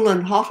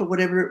and hot or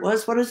whatever it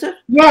was. What is it?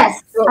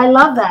 Yes, I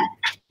love that.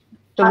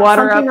 The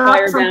water up,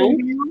 fire down.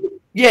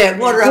 Yeah,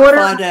 water up,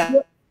 fire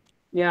down.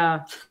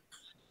 Yeah.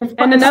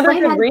 And another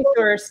good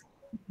resource.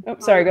 Oh,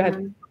 sorry, go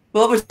ahead.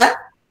 What was that?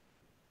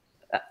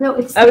 No,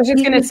 I was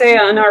just going to say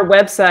on our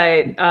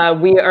website,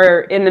 we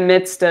are in the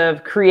midst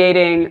of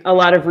creating a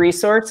lot of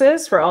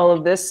resources for all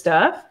of this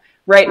stuff.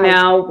 Right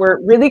now, we're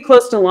really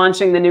close to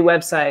launching the new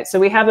website. So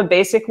we have a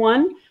basic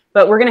one,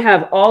 but we're going to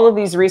have all of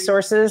these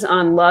resources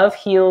on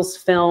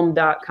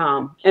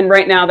lovehealsfilm.com. And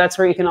right now, that's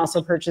where you can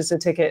also purchase a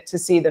ticket to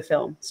see the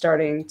film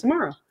starting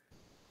tomorrow.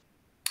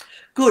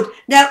 Good.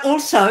 Now,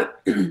 also,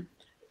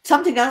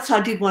 something else I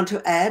did want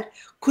to add.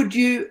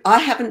 I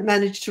haven't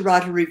managed to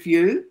write a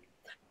review,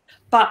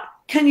 but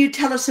can you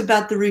tell us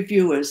about the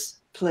reviewers,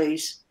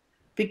 please?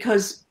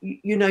 Because,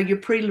 you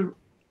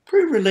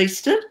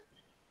pre-released it.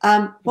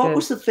 What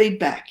was the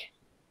feedback?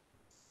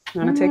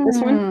 You want to take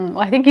this one?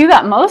 Well, I think you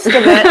got most of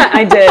it.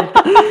 I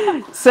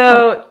did.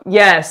 So,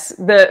 yes,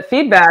 the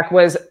feedback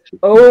was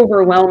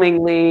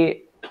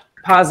overwhelmingly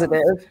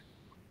positive.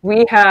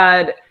 We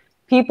had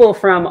people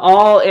from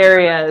all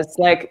areas.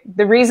 Like,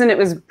 the reason it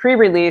was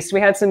pre-released, we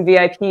had some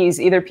VIPs,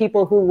 either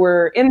people who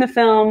were in the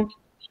film,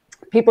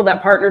 people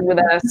that partnered with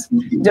us,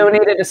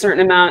 donated a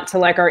certain amount to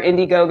like our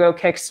Indiegogo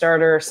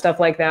Kickstarter, stuff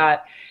like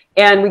that.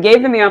 And we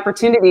gave them the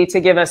opportunity to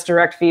give us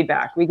direct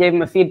feedback. We gave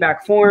them a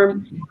feedback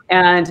form,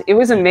 and it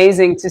was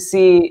amazing to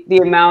see the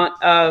amount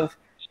of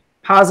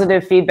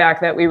positive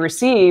feedback that we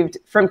received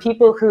from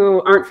people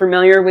who aren't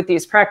familiar with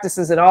these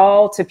practices at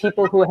all to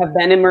people who have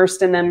been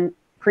immersed in them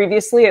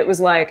previously. It was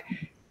like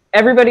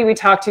everybody we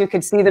talked to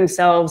could see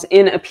themselves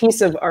in a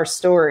piece of our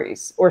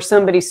stories or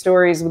somebody's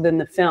stories within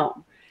the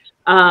film.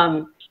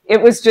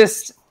 It was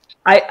just,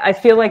 I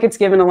feel like it's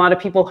given a lot of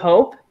people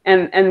hope.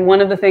 And one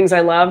of the things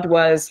I loved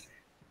was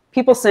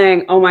people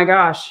saying, oh my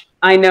gosh,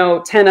 I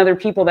know 10 other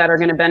people that are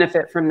going to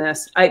benefit from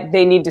this.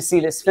 They need to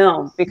see this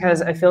film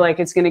because I feel like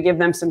it's going to give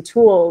them some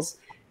tools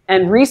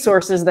and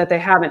resources that they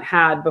haven't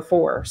had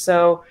before.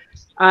 So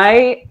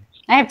I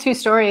have two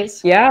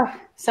stories. Yeah.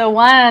 So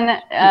one,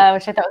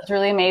 which I thought was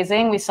really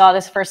amazing. We saw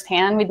this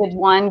firsthand. We did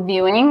one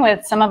viewing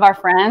with some of our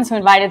friends who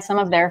invited some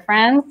of their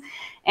friends.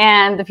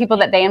 And the people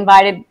that they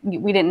invited,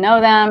 we didn't know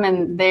them,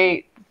 and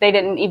they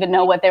didn't even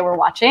know what they were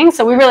watching.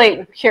 So we're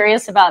really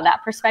curious about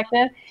that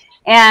perspective.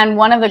 And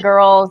one of the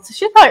girls,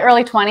 she's probably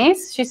early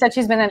 20s. She said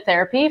she's been in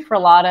therapy for a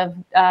lot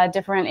of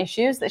different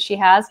issues that she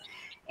has.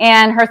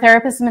 And her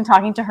therapist has been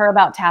talking to her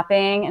about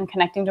tapping and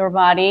connecting to her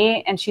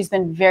body. And she's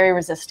been very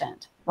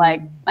resistant.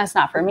 Like, that's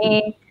not for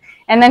me.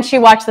 And then she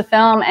watched the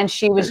film and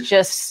she was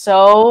just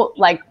so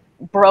like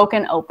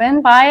broken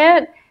open by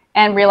it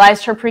and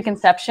realized her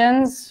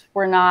preconceptions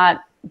were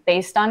not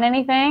based on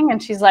anything.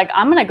 And she's like,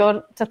 I'm going to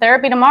go to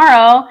therapy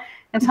tomorrow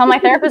and tell my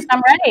therapist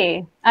I'm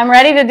ready. I'm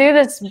ready to do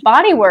this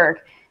body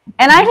work.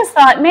 And I just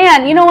thought,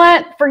 man, you know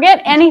what?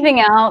 Forget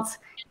anything else.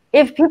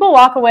 if people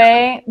walk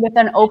away with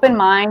an open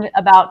mind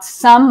about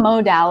some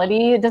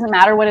modality, it doesn't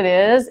matter what it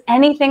is,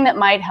 anything that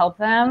might help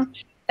them,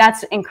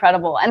 that's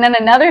incredible. And then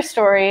another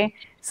story,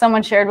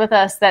 someone shared with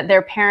us that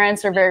their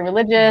parents are very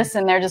religious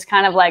and they're just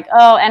kind of like,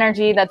 oh,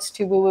 energy, that's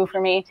too woo-woo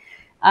for me.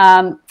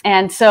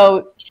 And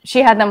so she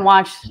had them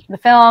watch the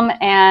film,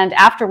 and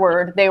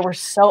afterward they were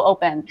so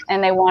open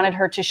and they wanted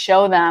her to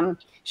show them.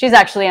 She's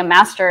actually a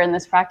master in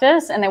this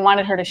practice, and they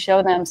wanted her to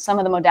show them some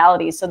of the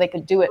modalities so they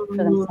could do it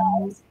for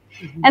themselves.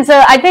 And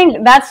so I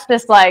think that's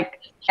just like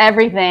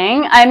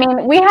everything. I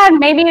mean, we had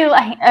maybe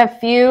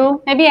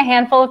maybe a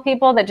handful of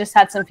people that just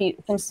had some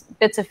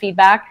bits of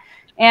feedback,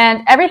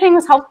 and everything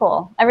was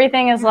helpful.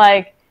 Everything is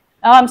like,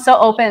 oh, I'm so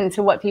open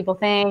to what people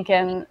think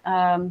and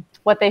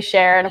what they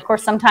share. And of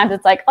course, sometimes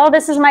it's like, oh,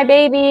 this is my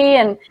baby,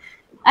 and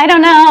I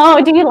don't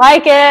know, do you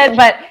like it?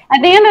 But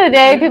at the end of the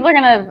day, people are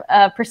going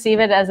to perceive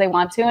it as they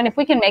want to. And if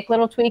we can make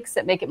little tweaks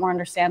that make it more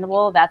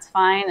understandable, that's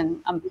fine.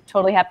 And I'm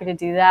totally happy to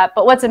do that.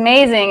 But what's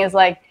amazing is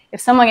like, if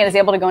someone is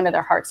able to go into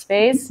their heart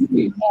space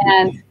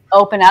and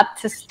open up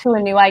to a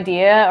new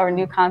idea or a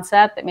new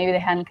concept that maybe they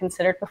hadn't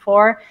considered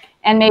before,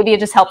 and maybe it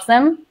just helps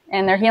them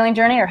in their healing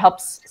journey, or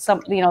helps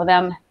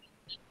them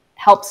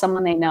help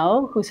someone they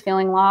know who's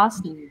feeling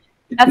lost.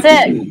 That's it.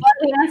 That was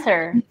the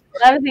answer.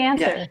 That was the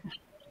answer.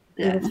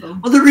 Yeah.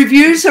 Well, the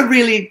reviews are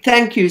really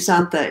thank yous,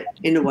 aren't they,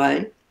 in a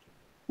way?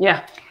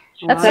 Yeah.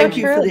 That's Thank so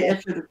you true. for the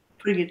effort of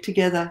putting it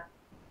together.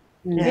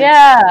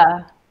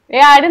 Yeah.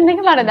 Yeah, I didn't think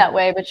about it that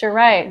way, but you're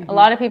right. A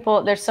lot of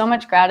people, there's so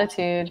much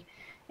gratitude,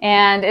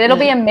 and it'll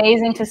be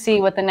amazing to see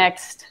what the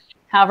next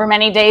however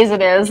many days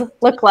it is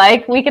look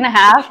like, week and a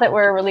half that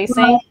we're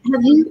releasing.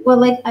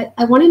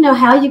 I want to know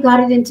how you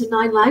got it into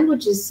 9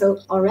 languages so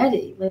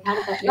already. Like, how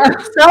did that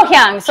work?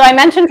 Sohyung. So I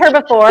mentioned her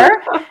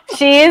before.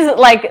 She's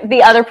like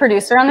the other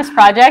producer on this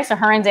project. So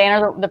her and Dane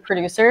are the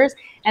producers.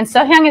 And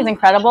Sohyung is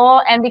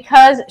incredible. And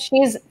because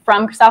she's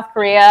from South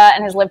Korea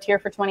and has lived here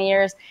for 20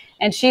 years,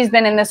 and she's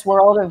been in this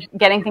world of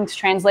getting things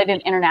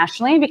translated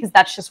internationally, because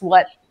that's just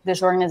what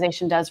this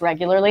organization does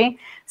regularly.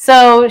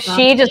 So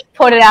she just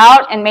put it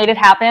out and made it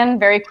happen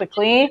very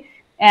quickly.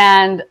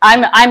 And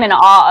I'm in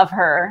awe of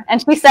her. And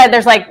she said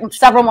there's like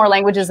several more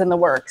languages in the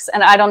works.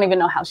 And I don't even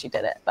know how she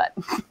did it, but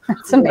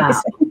it's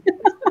amazing.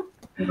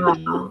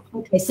 Wow.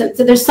 Okay, so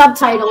there's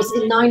subtitles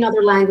in 9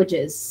 other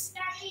languages.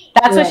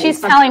 That's what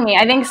she's telling me.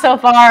 I think so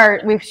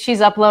far she's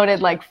uploaded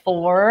like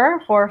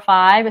 4 or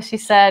 5. But she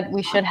said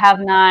we should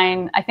have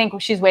 9. I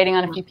think she's waiting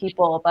on a few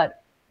people,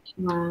 but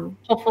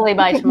hopefully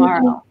by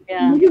tomorrow.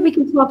 Maybe we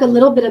can talk a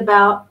little bit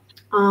about,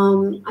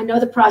 I know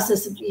the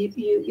process of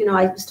you know,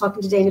 I was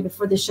talking to Dana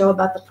before the show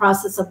about the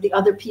process of the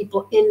other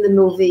people in the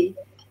movie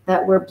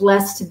that were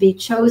blessed to be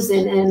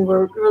chosen, and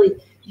were really,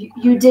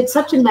 you did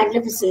such a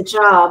magnificent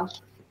job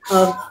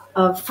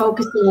of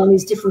focusing on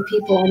these different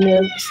people and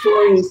their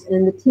stories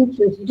and the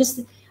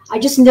teachers. I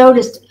just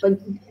noticed,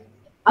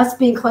 us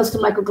being close to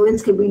Michael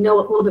Galinsky, we know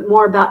a little bit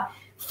more about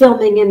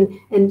filming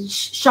and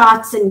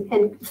shots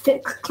and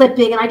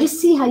clipping, and I just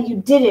see how you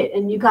did it,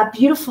 and you got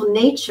beautiful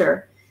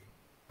nature.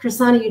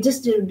 Krisanna, you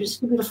just did a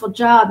beautiful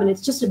job, and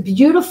it's just a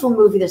beautiful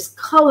movie. There's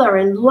color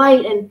and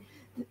light, and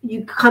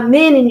you come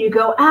in and you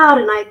go out,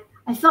 and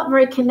I felt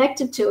very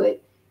connected to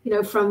it, you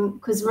know,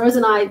 because Rose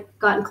and I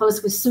gotten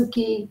close with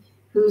Suki,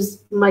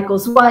 who's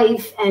Michael's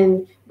wife,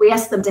 and we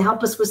asked them to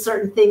help us with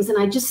certain things, and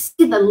I just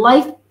see the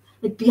life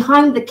like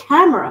behind the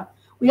camera.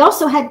 We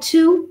also had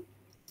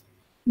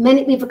we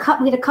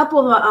had a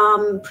couple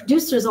of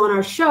producers on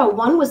our show.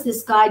 One was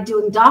this guy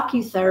doing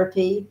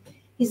docutherapy.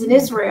 He's in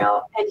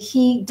Israel, and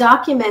he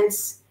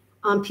documents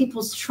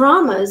people's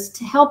traumas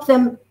to help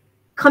them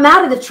come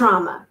out of the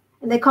trauma.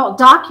 And they call it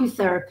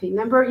docutherapy.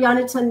 Remember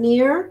Yonatan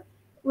Nir,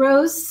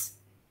 Rose?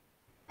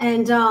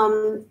 And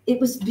it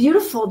was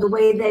beautiful the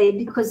way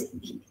because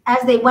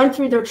as they went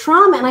through their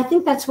trauma, and I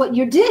think that's what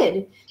you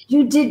did.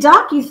 You did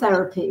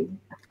docutherapy.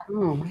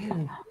 Oh,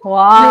 man.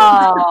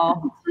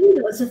 Wow.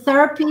 It's a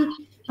therapy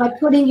by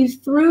putting you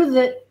through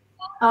the,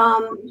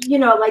 you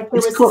know, like there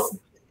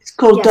it's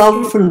called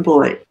Dolphin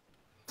Boy.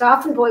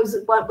 Dolphin Boy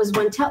was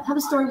one. Tell the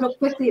story real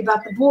quickly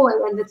about the boy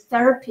and the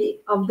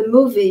therapy of the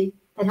movie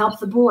that helped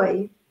the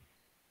boy.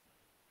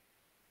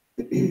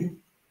 You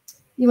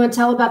want to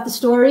tell about the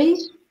story,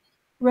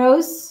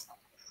 Rose?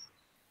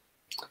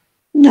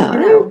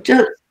 No,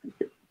 just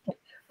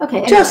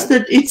okay. Just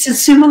that it's a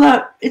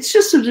similar. It's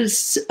just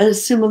a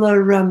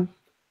similar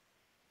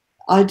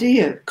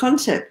idea,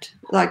 concept.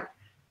 Like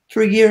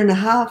for 1.5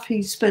 years,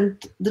 he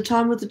spent the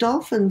time with the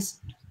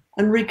dolphins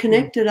and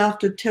reconnected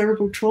after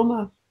terrible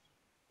trauma.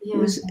 Yeah, he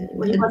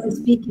wasn't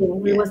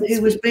speaking. He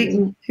was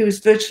beaten. He was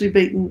virtually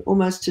beaten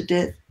almost to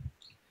death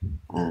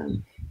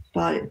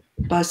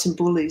by some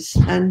bullies.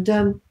 And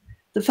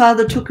the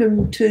father took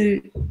him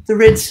to the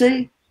Red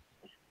Sea,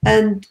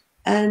 and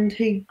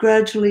he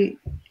gradually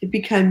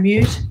became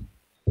mute.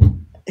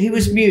 He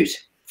was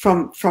mute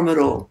from it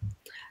all,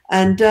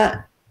 and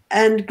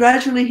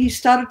gradually he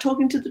started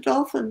talking to the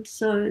dolphins.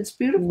 So it's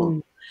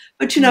beautiful.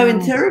 But you know,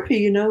 in therapy,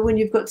 you know, when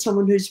you've got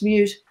someone who's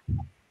mute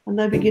and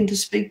they begin to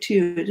speak to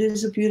you, it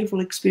is a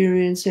beautiful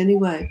experience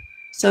anyway.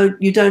 So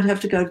you don't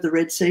have to go to the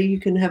Red Sea. You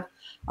can have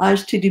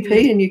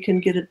ISTDP and you can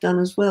get it done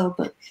as well.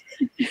 But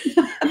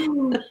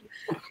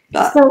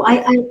so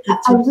I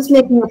was just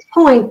making a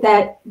point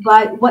that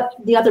by what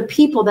the other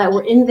people that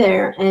were in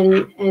there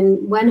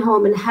and went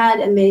home and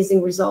had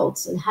amazing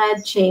results and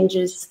had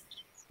changes,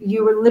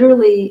 you were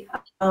literally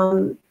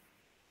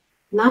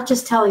not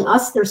just telling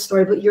us their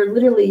story, but you're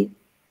literally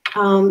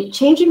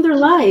changing their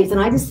lives.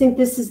 And I just think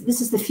this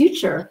is the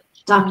future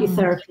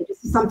docutherapy.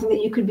 This is something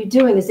that you could be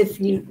doing as if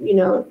you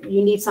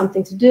need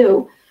something to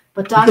do.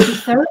 But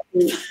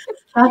docutherapy,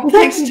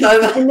 thanks,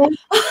 Tova. And then,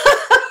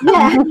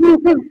 yeah.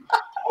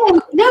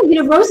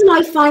 No, Rose and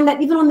I find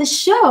that even on this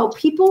show,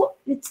 people,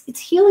 it's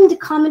healing to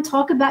come and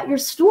talk about your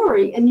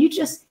story. And you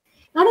just,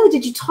 not only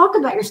did you talk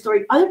about your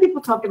story, other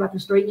people talked about their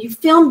story. You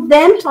filmed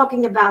them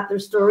talking about their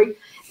story.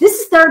 This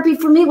is therapy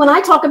for me when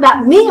I talk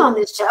about me on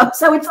this show.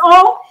 So it's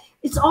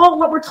all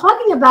what we're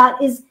talking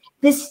about is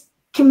this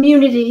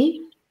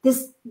community,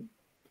 this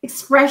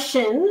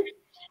expression,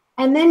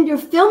 and then you're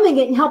filming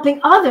it and helping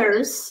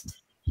others.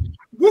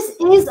 This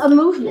is a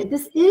movement.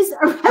 This is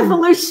a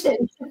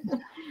revolution.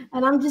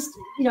 And I'm just,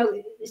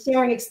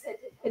 sharing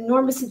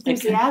enormous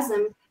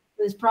enthusiasm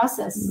for this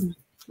process.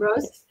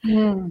 Rose?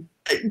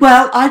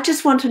 Well, I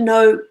just want to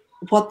know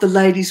what the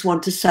ladies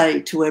want to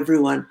say to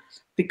everyone,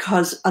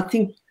 because I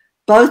think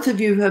both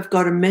of you have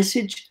got a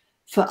message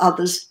for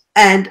others.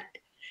 And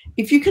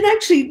if you can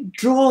actually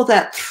draw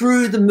that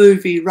through the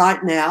movie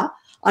right now,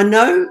 I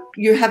know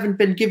you haven't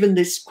been given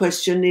this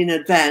question in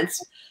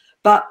advance,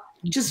 but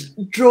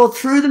just draw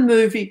through the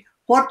movie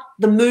what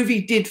the movie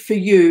did for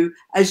you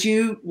as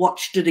you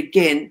watched it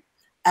again,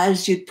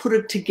 as you put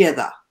it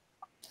together.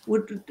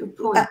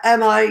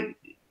 Have I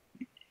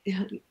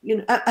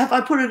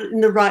put it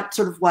in the right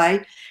sort of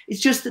way?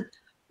 It's just that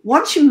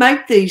once you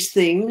make these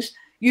things,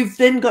 you've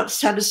then got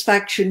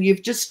satisfaction.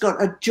 You've just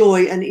got a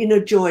joy, an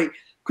inner joy.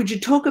 Could you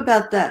talk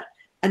about that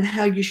and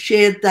how you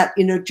shared that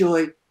inner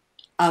joy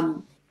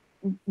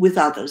with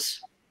others?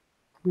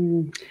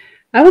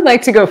 I would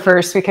like to go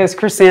first because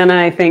Krisanna,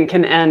 I think,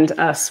 can end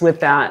us with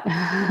that,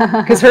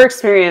 because her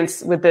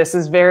experience with this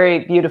is very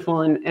beautiful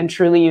and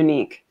truly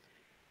unique.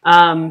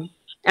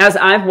 As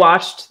I've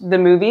watched the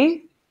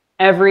movie,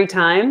 every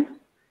time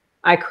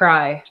I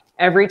cry.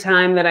 Every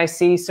time that I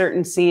see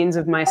certain scenes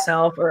of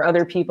myself or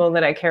other people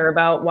that I care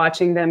about,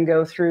 watching them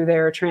go through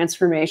their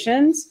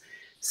transformations,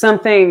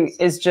 something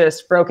is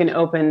just broken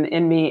open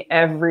in me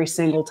every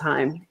single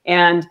time.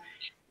 And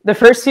the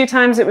first few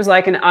times it was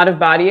like an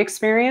out-of-body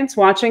experience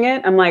watching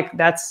it. I'm like,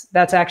 that's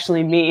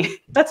actually me.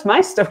 That's my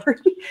story.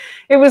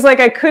 It was like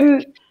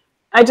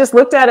I just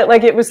looked at it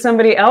like it was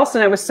somebody else,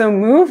 and I was so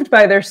moved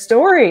by their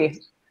story.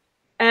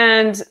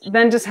 And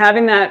then just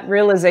having that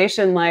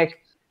realization, like,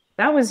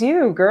 that was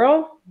you,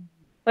 girl.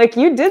 Like,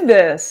 you did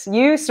this.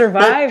 You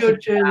survived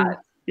that.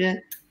 Yeah.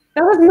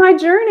 That was my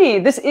journey.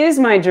 This is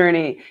my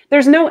journey.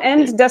 There's no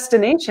end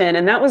destination.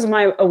 And that was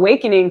my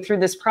awakening through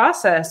this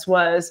process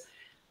was,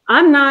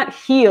 I'm not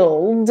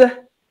healed.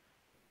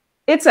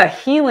 It's a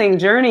healing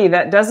journey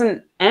that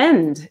doesn't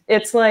end.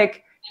 It's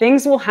like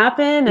things will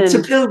happen and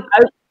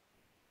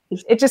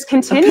it just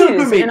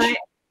continues.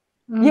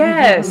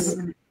 Yes.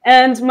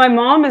 And my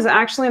mom is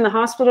actually in the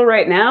hospital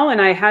right now,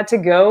 and I had to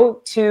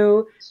go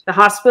to the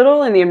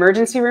hospital in the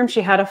emergency room.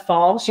 She had a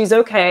fall. She's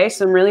okay,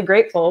 so I'm really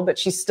grateful, but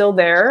she's still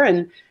there.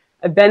 And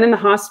I've been in the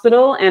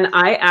hospital, and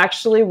I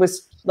actually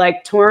was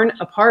like torn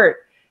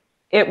apart.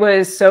 It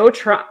was so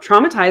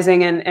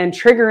traumatizing and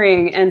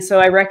triggering. And so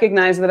I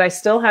recognized that I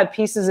still had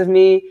pieces of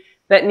me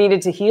that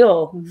needed to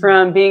heal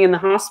from being in the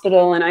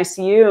hospital and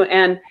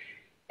ICU.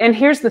 And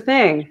here's the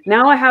thing.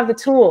 Now I have the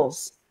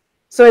tools.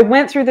 So I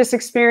went through this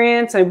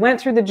experience. I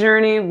went through the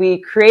journey. We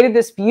created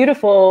this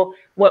beautiful,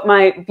 what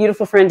my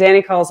beautiful friend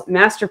Danny calls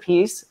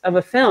masterpiece of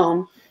a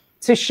film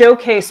to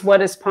showcase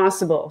what is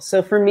possible.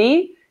 So for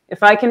me,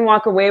 if I can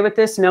walk away with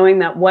this knowing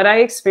that what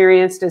I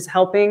experienced is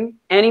helping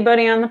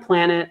anybody on the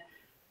planet,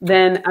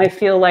 then I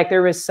feel like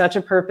there was such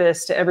a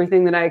purpose to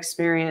everything that I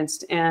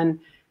experienced. And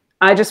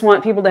I just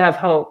want people to have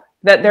hope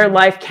that their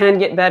life can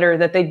get better,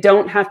 that they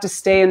don't have to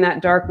stay in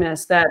that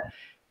darkness, that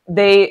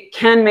they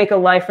can make a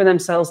life for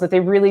themselves that they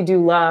really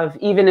do love,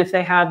 even if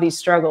they have these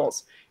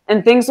struggles.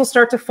 And things will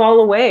start to fall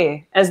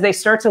away as they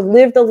start to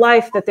live the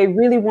life that they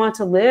really want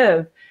to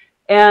live.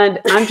 And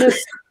I'm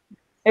just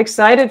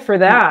excited for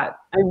that.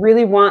 I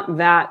really want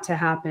that to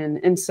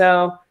happen. And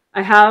so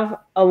I have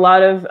a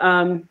lot of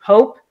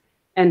hope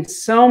and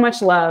so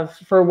much love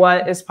for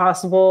what is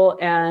possible,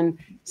 and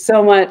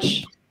so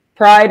much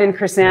pride in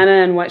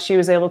Krisanna and what she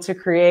was able to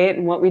create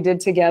and what we did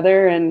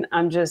together. And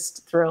I'm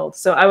just thrilled.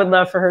 So I would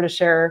love for her to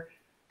share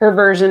her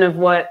version of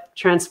what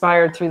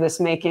transpired through this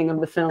making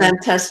of the film.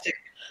 Fantastic.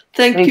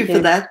 Thank you for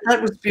that.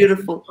 That was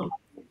beautiful.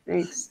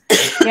 Thanks.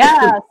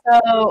 Yeah.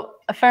 So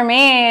for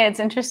me, it's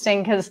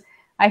interesting because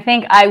I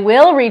think I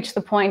will reach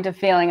the point of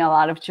feeling a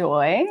lot of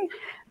joy.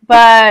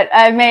 But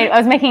I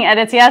was making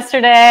edits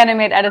yesterday and I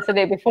made edits the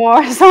day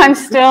before. So I'm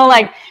still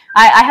like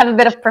I have a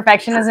bit of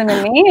perfectionism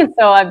in me. And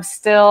so I'm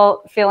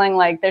still feeling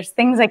like there's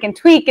things I can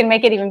tweak and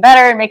make it even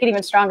better and make it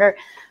even stronger.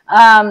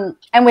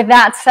 And with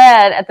that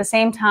said, at the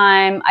same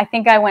time, I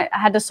think I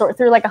had to sort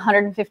through like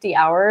 150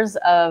 hours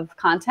of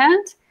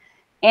content,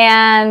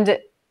 and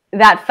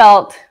that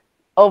felt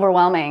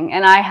overwhelming.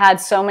 And I had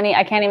so many,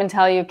 I can't even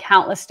tell you,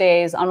 countless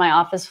days on my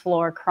office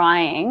floor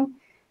crying,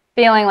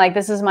 feeling like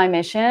this is my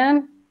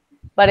mission,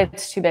 but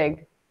it's too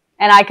big.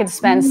 And I could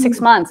spend 6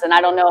 months and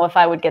I don't know if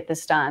I would get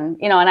this done,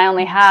 you know, and I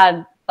only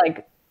had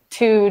like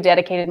 2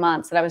 dedicated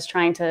months that I was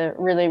trying to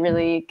really,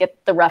 really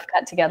get the rough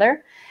cut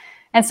together.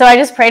 And so I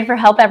just prayed for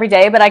help every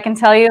day, but I can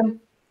tell you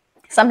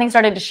something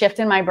started to shift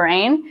in my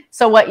brain.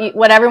 So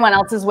what everyone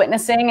else is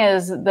witnessing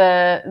is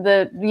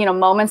the you know,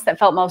 moments that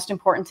felt most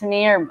important to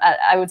me, or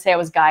I would say I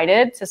was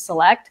guided to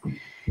select.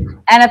 And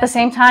at the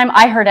same time,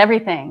 I heard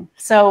everything.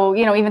 So,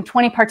 you know, even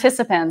 20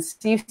 participants,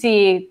 you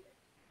see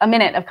a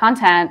minute of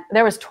content,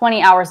 there was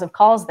 20 hours of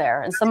calls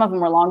there. And some of them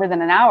were longer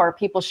than an hour,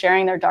 people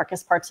sharing their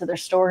darkest parts of their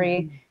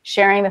story,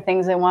 sharing the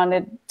things they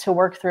wanted to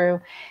work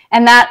through.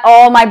 And that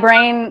all my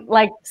brain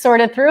like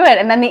sorted through it.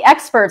 And then the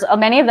experts,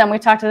 many of them, we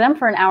talked to them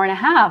for an hour and a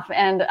half,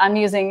 and I'm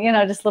using, you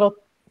know, just little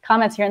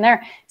comments here and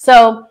there.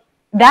 So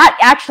that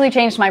actually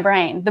changed my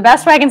brain. The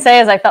best way I can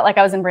say is I felt like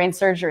I was in brain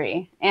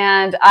surgery,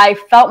 and I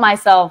felt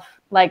myself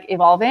like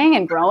evolving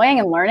and growing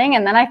and learning.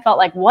 And then I felt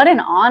like, what an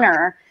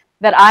honor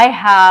that I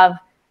have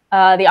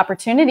the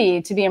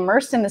opportunity to be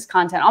immersed in this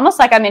content, almost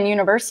like I'm in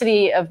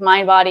University of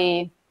Mind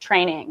Body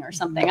Training or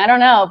something. I don't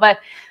know, but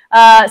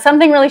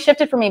something really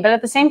shifted for me. But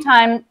at the same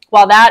time,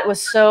 while that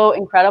was so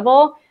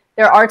incredible,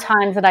 there are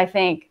times that I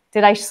think,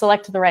 did I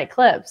select the right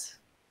clips?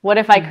 What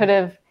if I could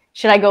have,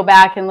 should I go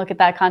back and look at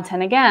that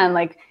content again?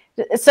 Like,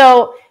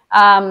 so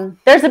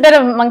there's a bit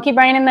of monkey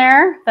brain in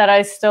there that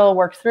I still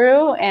work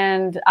through,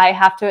 and I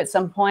have to at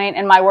some point,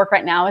 and my work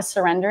right now is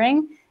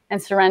surrendering.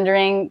 And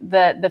surrendering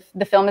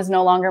the film is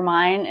no longer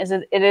mine.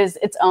 It is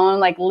its own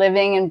like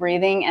living and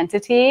breathing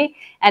entity,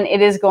 and it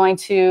is going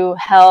to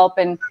help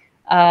and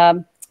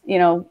you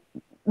know,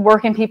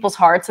 work in people's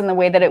hearts in the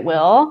way that it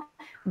will.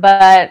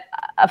 But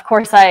of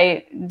course,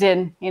 I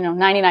did, you know,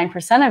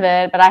 99% of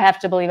it. But I have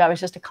to believe I was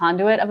just a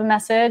conduit of a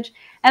message,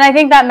 and I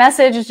think that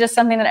message is just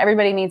something that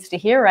everybody needs to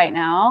hear right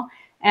now,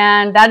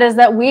 and that is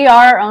that we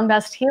are our own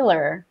best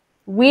healer.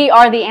 We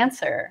are the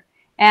answer.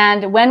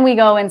 And when we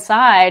go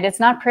inside, it's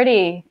not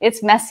pretty,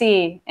 it's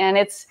messy, and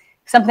it's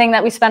something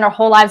that we spend our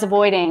whole lives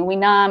avoiding. We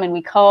numb and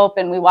we cope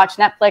and we watch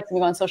Netflix and we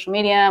go on social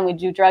media and we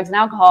do drugs and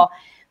alcohol.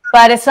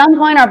 But at some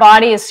point, our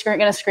body is going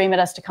to scream at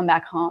us to come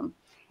back home.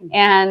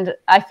 And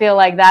I feel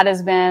like that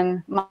has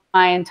been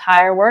my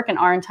entire work, and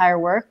our entire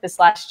work this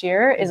last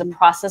year is a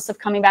process of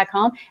coming back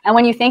home. And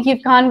when you think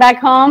you've gone back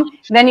home,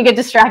 then you get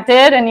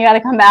distracted and you got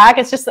to come back.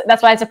 It's just,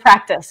 that's why it's a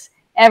practice.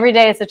 Every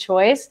day it's a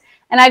choice.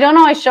 And I don't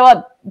always show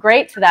up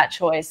great to that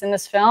choice. In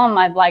this film,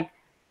 I've like,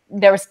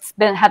 there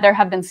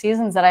have been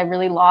seasons that I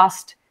really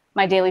lost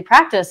my daily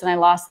practice, and I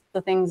lost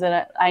the things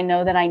that I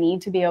know that I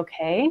need to be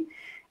okay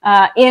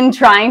in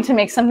trying to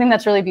make something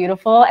that's really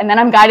beautiful. And then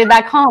I'm guided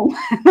back home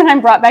and then I'm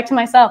brought back to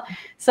myself.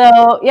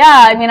 So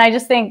yeah, I mean, I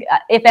just think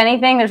if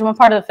anything, there's one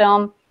part of the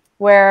film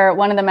where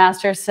one of the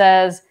masters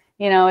says,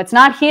 you know, it's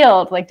not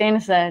healed, like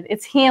Dana said,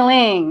 it's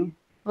healing,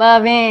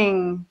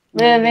 loving,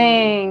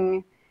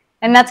 living.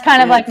 And that's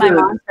kind of like my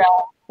mantra.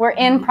 We're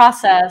in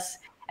process,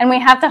 and we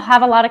have to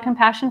have a lot of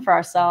compassion for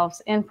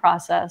ourselves in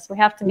process. We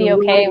have to be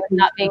okay with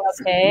not being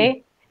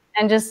okay,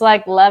 and just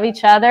like love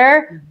each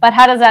other. But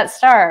how does that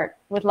start?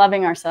 With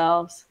loving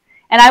ourselves.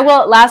 And I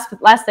will,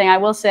 last thing I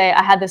will say,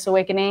 I had this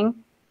awakening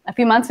a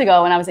few months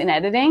ago when I was in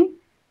editing,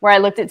 where I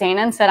looked at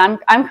Dana and said,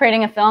 I'm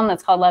creating a film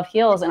that's called Love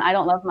Heals, and I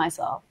don't love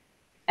myself.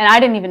 And I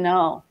didn't even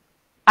know.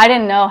 I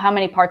didn't know how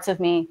many parts of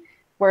me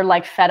were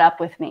like fed up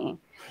with me.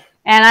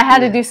 And I had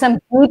to do some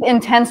deep,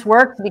 intense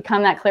work to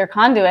become that clear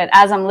conduit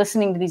as I'm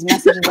listening to these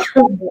messages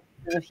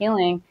of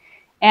healing.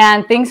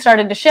 And things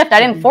started to shift. I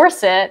didn't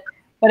force it,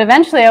 but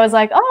eventually I was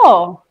like,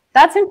 oh,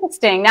 that's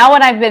interesting. Now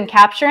what I've been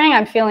capturing,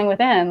 I'm feeling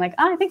within. Like,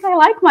 oh, I think I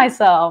like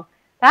myself.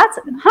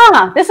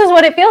 This is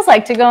what it feels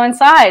like to go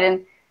inside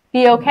and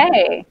be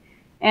okay.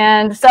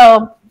 And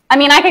so, I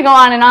mean, I could go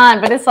on and on,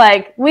 but it's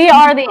like, we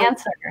are the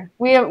answer.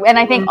 And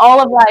I think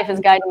all of life is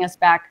guiding us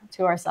back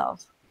to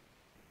ourselves.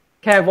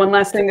 Okay, I have one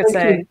last thing to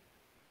say.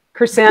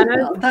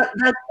 Krisanna's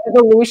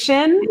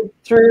evolution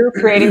through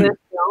creating this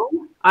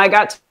film, I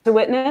got to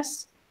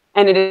witness,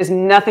 and it is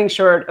nothing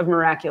short of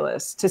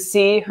miraculous to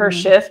see her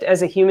shift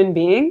as a human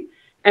being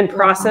and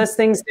process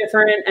things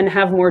different and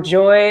have more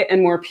joy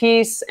and more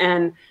peace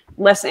and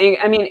less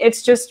anger. I mean,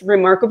 it's just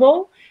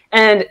remarkable.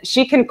 And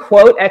she can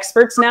quote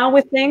experts now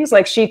with things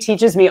like she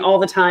teaches me all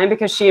the time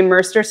because she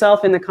immersed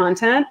herself in the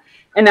content.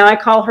 And now I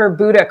call her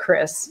Buddha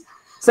Chris.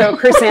 So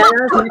Krisanna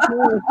is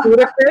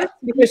Buddha Chris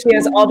because she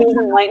has all these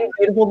enlightened,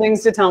 beautiful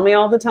things to tell me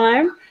all the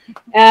time.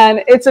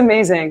 And it's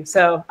amazing.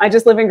 So I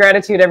just live in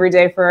gratitude every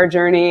day for our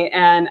journey.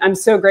 And I'm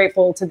so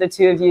grateful to the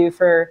two of you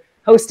for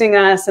hosting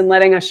us and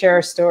letting us share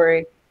our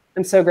story.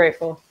 I'm so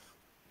grateful.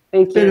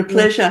 Thank you. Been a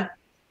pleasure.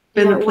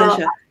 Been a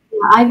pleasure.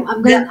 Well, I'm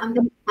going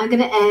to I'm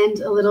going to end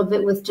a little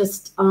bit with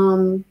just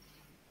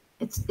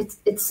it's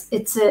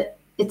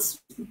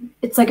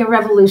like a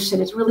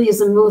revolution. It really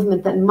is a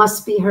movement that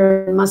must be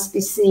heard, must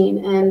be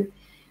seen, and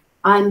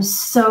I'm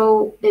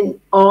so in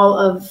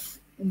awe of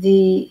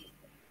the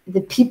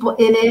people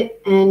in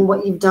it and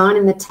what you've done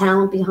and the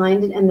talent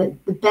behind it, and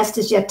the best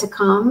is yet to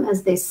come,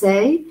 as they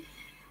say.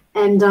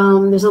 And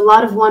there's a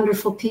lot of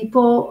wonderful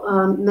people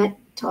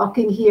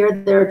talking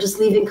here. They're just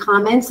leaving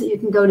comments that you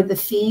can go to the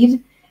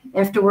feed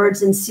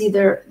afterwards and see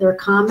their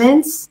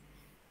comments.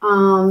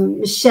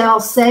 Michelle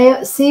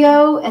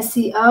SEO,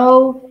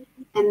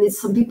 and there's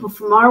some people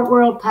from our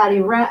world,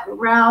 Patty,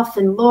 Ralph,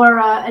 and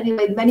Laura.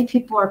 Anyway, many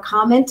people are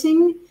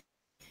commenting.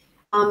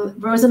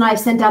 Rose and I have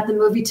sent out the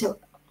movie to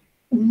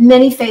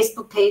many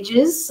Facebook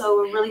pages, so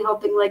we're really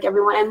hoping, like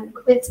everyone, and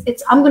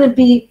I'm going to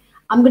be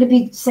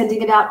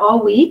sending it out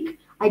all week.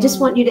 I just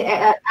want you to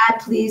add,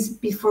 please,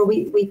 before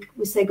we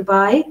say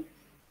goodbye.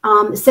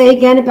 Say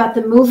again about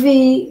the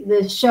movie,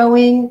 the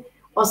showing,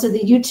 also the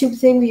YouTube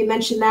thing. Will you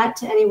mention that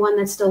to anyone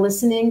that's still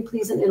listening,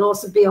 please? And it'll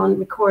also be on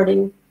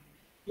recording.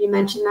 You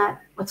mentioned that,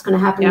 what's going to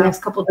happen in the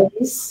next couple of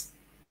days?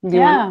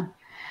 Yeah.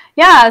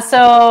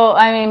 So,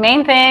 I mean,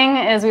 main thing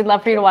is we'd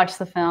love for you to watch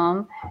the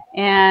film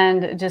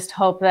and just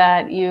hope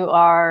that you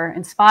are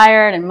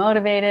inspired and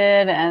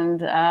motivated,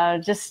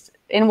 and just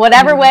in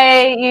whatever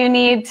way you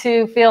need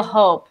to feel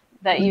hope,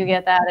 that you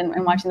get that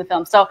in watching the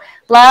film. So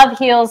Love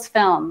Heals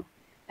Film,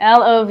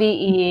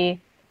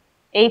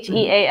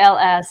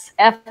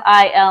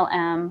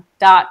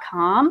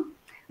 LOVEHEALSFILM.com,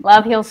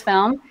 Love Heals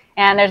Film.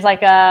 And there's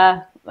like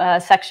a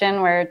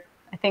section where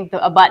I think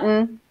a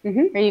button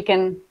where you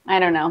can, I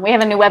don't know. We have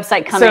a new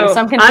website coming, so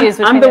I'm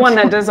confused. I'm the one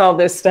that does all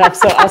this stuff,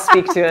 so I'll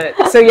speak to it.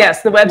 So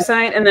yes, the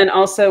website, and then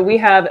also we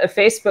have a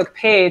Facebook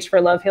page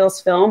for Love Heals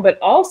Film, but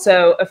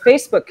also a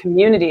Facebook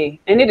community,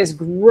 and it is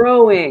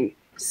growing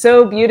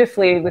so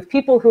beautifully with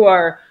people who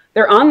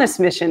they're on this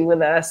mission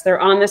with us. They're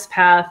on this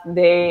path.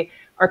 They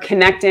are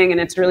connecting, and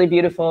it's really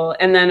beautiful.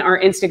 And then our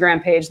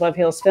Instagram page, Love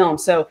Heals Film.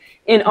 So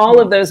in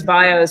all of those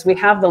bios, we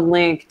have the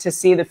link to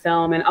see the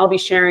film, and I'll be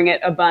sharing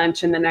it a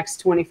bunch in the next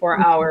 24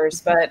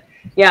 hours. But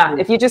yeah,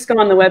 if you just go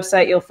on the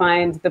website, you'll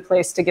find the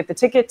place to get the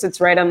tickets.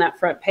 It's right on that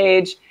front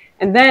page.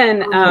 And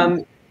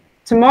then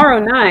tomorrow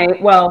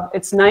night, well,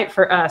 it's night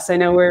for us. I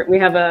know we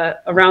have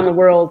a around the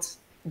world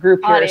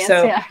group here. Audience,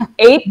 so yeah.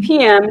 8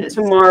 p.m.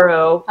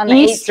 tomorrow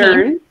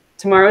Eastern. 18th.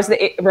 Tomorrow's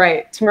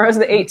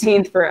the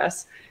 18th for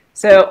us.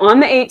 So on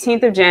the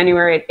 18th of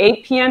January at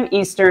 8 p.m.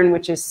 Eastern,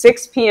 which is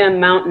 6 p.m.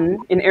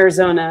 Mountain in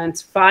Arizona, and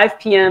it's 5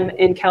 p.m.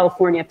 in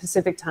California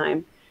Pacific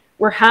time,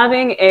 we're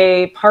having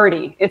a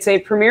party. It's a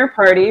premiere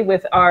party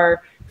with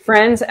our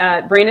friends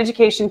at Brain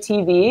Education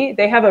TV.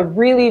 They have a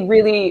really,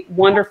 really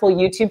wonderful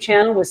YouTube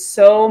channel with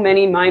so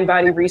many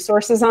mind-body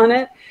resources on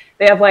it.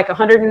 They have like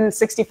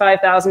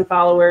 165,000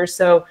 followers.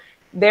 So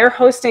they're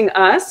hosting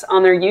us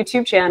on their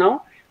YouTube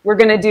channel. We're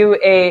going to do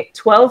a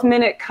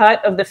 12-minute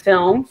cut of the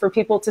film for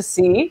people to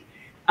see.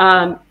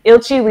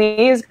 Ilchi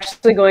Lee is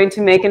actually going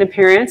to make an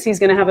appearance. He's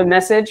going to have a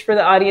message for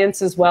the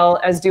audience, as well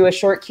as do a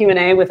short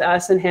Q&A with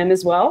us and him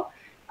as well.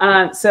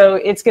 So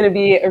it's going to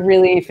be a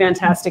really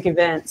fantastic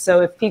event. So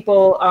if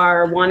people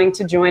are wanting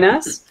to join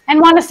us and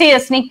want to see a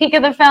sneak peek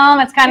of the film,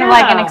 it's kind of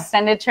like an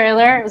extended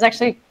trailer. It was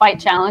actually quite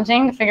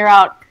challenging to figure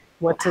out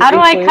how do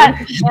I cut,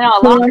 a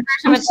longer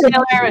version of a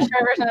trailer, a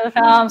short version of the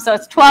film. So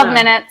it's 12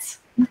 minutes.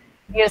 You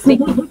get a sneak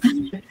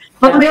peek.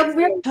 But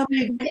tell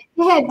me,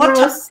 what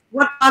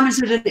time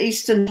is it at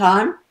Eastern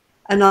time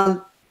and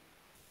on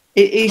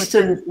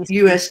Eastern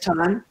US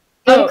time?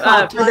 The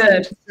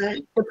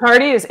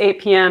party is 8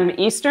 p.m.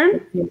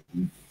 Eastern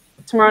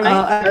tomorrow night.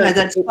 Oh, okay,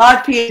 that's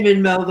 5 p.m.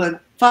 in Melbourne,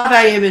 5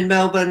 a.m. in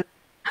Melbourne,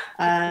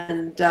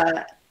 and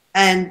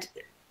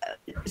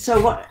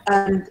so what?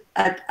 And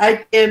at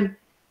 8 p.m.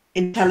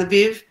 in Tel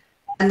Aviv,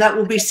 and that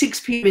will be 6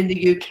 p.m. in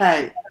the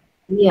UK.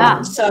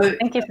 Yeah. So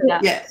thank you for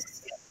that. Yes.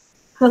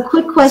 So a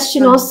quick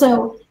question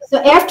also. So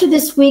after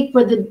this week,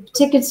 where the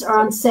tickets are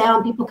on sale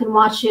and people can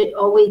watch it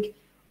all week,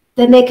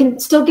 then they can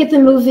still get the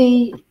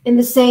movie in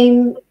the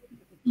same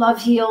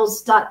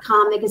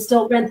loveheals.com. They can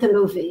still rent the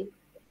movie.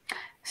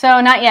 So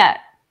not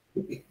yet.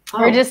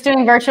 We're just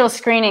doing virtual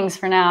screenings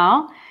for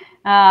now.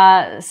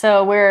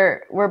 So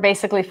we're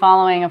basically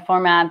following a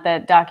format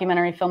that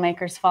documentary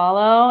filmmakers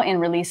follow in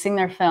releasing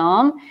their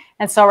film.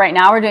 And so right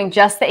now we're doing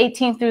just the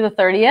 18th through the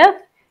 30th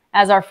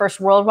as our first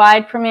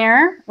worldwide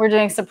premiere. We're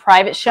doing some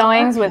private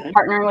showings with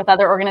partnering with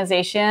other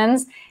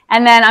organizations.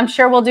 And then I'm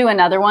sure we'll do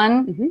another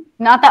one,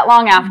 not that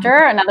long after,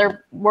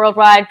 another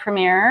worldwide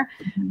premiere.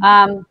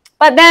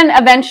 But then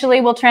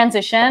eventually we'll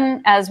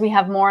transition as we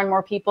have more and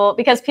more people,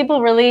 because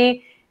people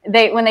really,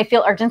 when they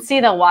feel urgency,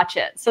 they'll watch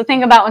it. So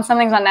think about when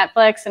something's on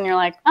Netflix and you're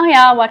like, oh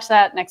yeah, I'll watch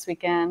that next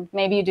weekend.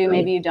 Maybe you do,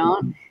 maybe you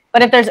don't.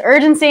 But if there's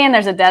urgency and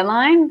there's a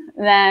deadline,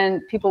 then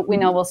people we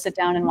know will sit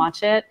down and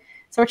watch it.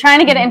 So we're trying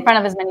to get it in front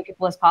of as many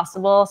people as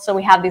possible. So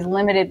we have these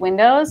limited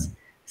windows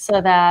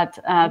so that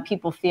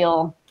people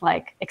feel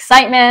like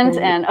excitement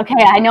and, okay,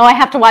 I know I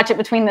have to watch it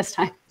between this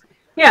time.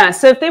 Yeah,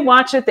 so if they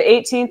watch it the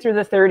 18th through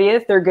the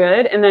 30th, they're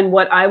good. And then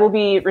what I will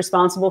be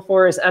responsible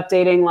for is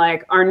updating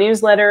like our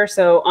newsletter.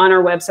 So on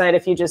our website,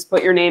 if you just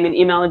put your name and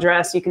email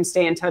address, you can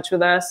stay in touch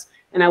with us.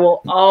 And I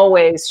will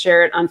always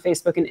share it on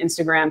Facebook and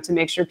Instagram to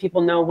make sure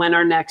people know when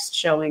our next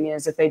showing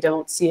is if they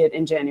don't see it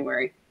in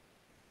January.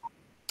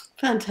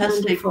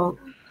 Fantastic. Wonderful.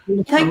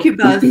 Thank you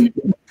both.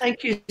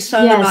 Thank you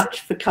so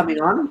much for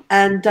coming on,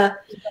 and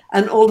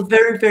all the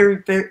very, very,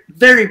 very,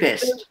 very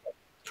best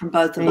from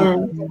both of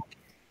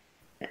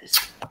us.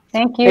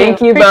 Thank you.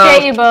 Thank you Appreciate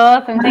both. you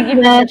both, and thank you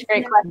for such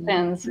great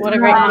questions. What a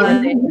great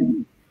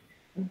conversation.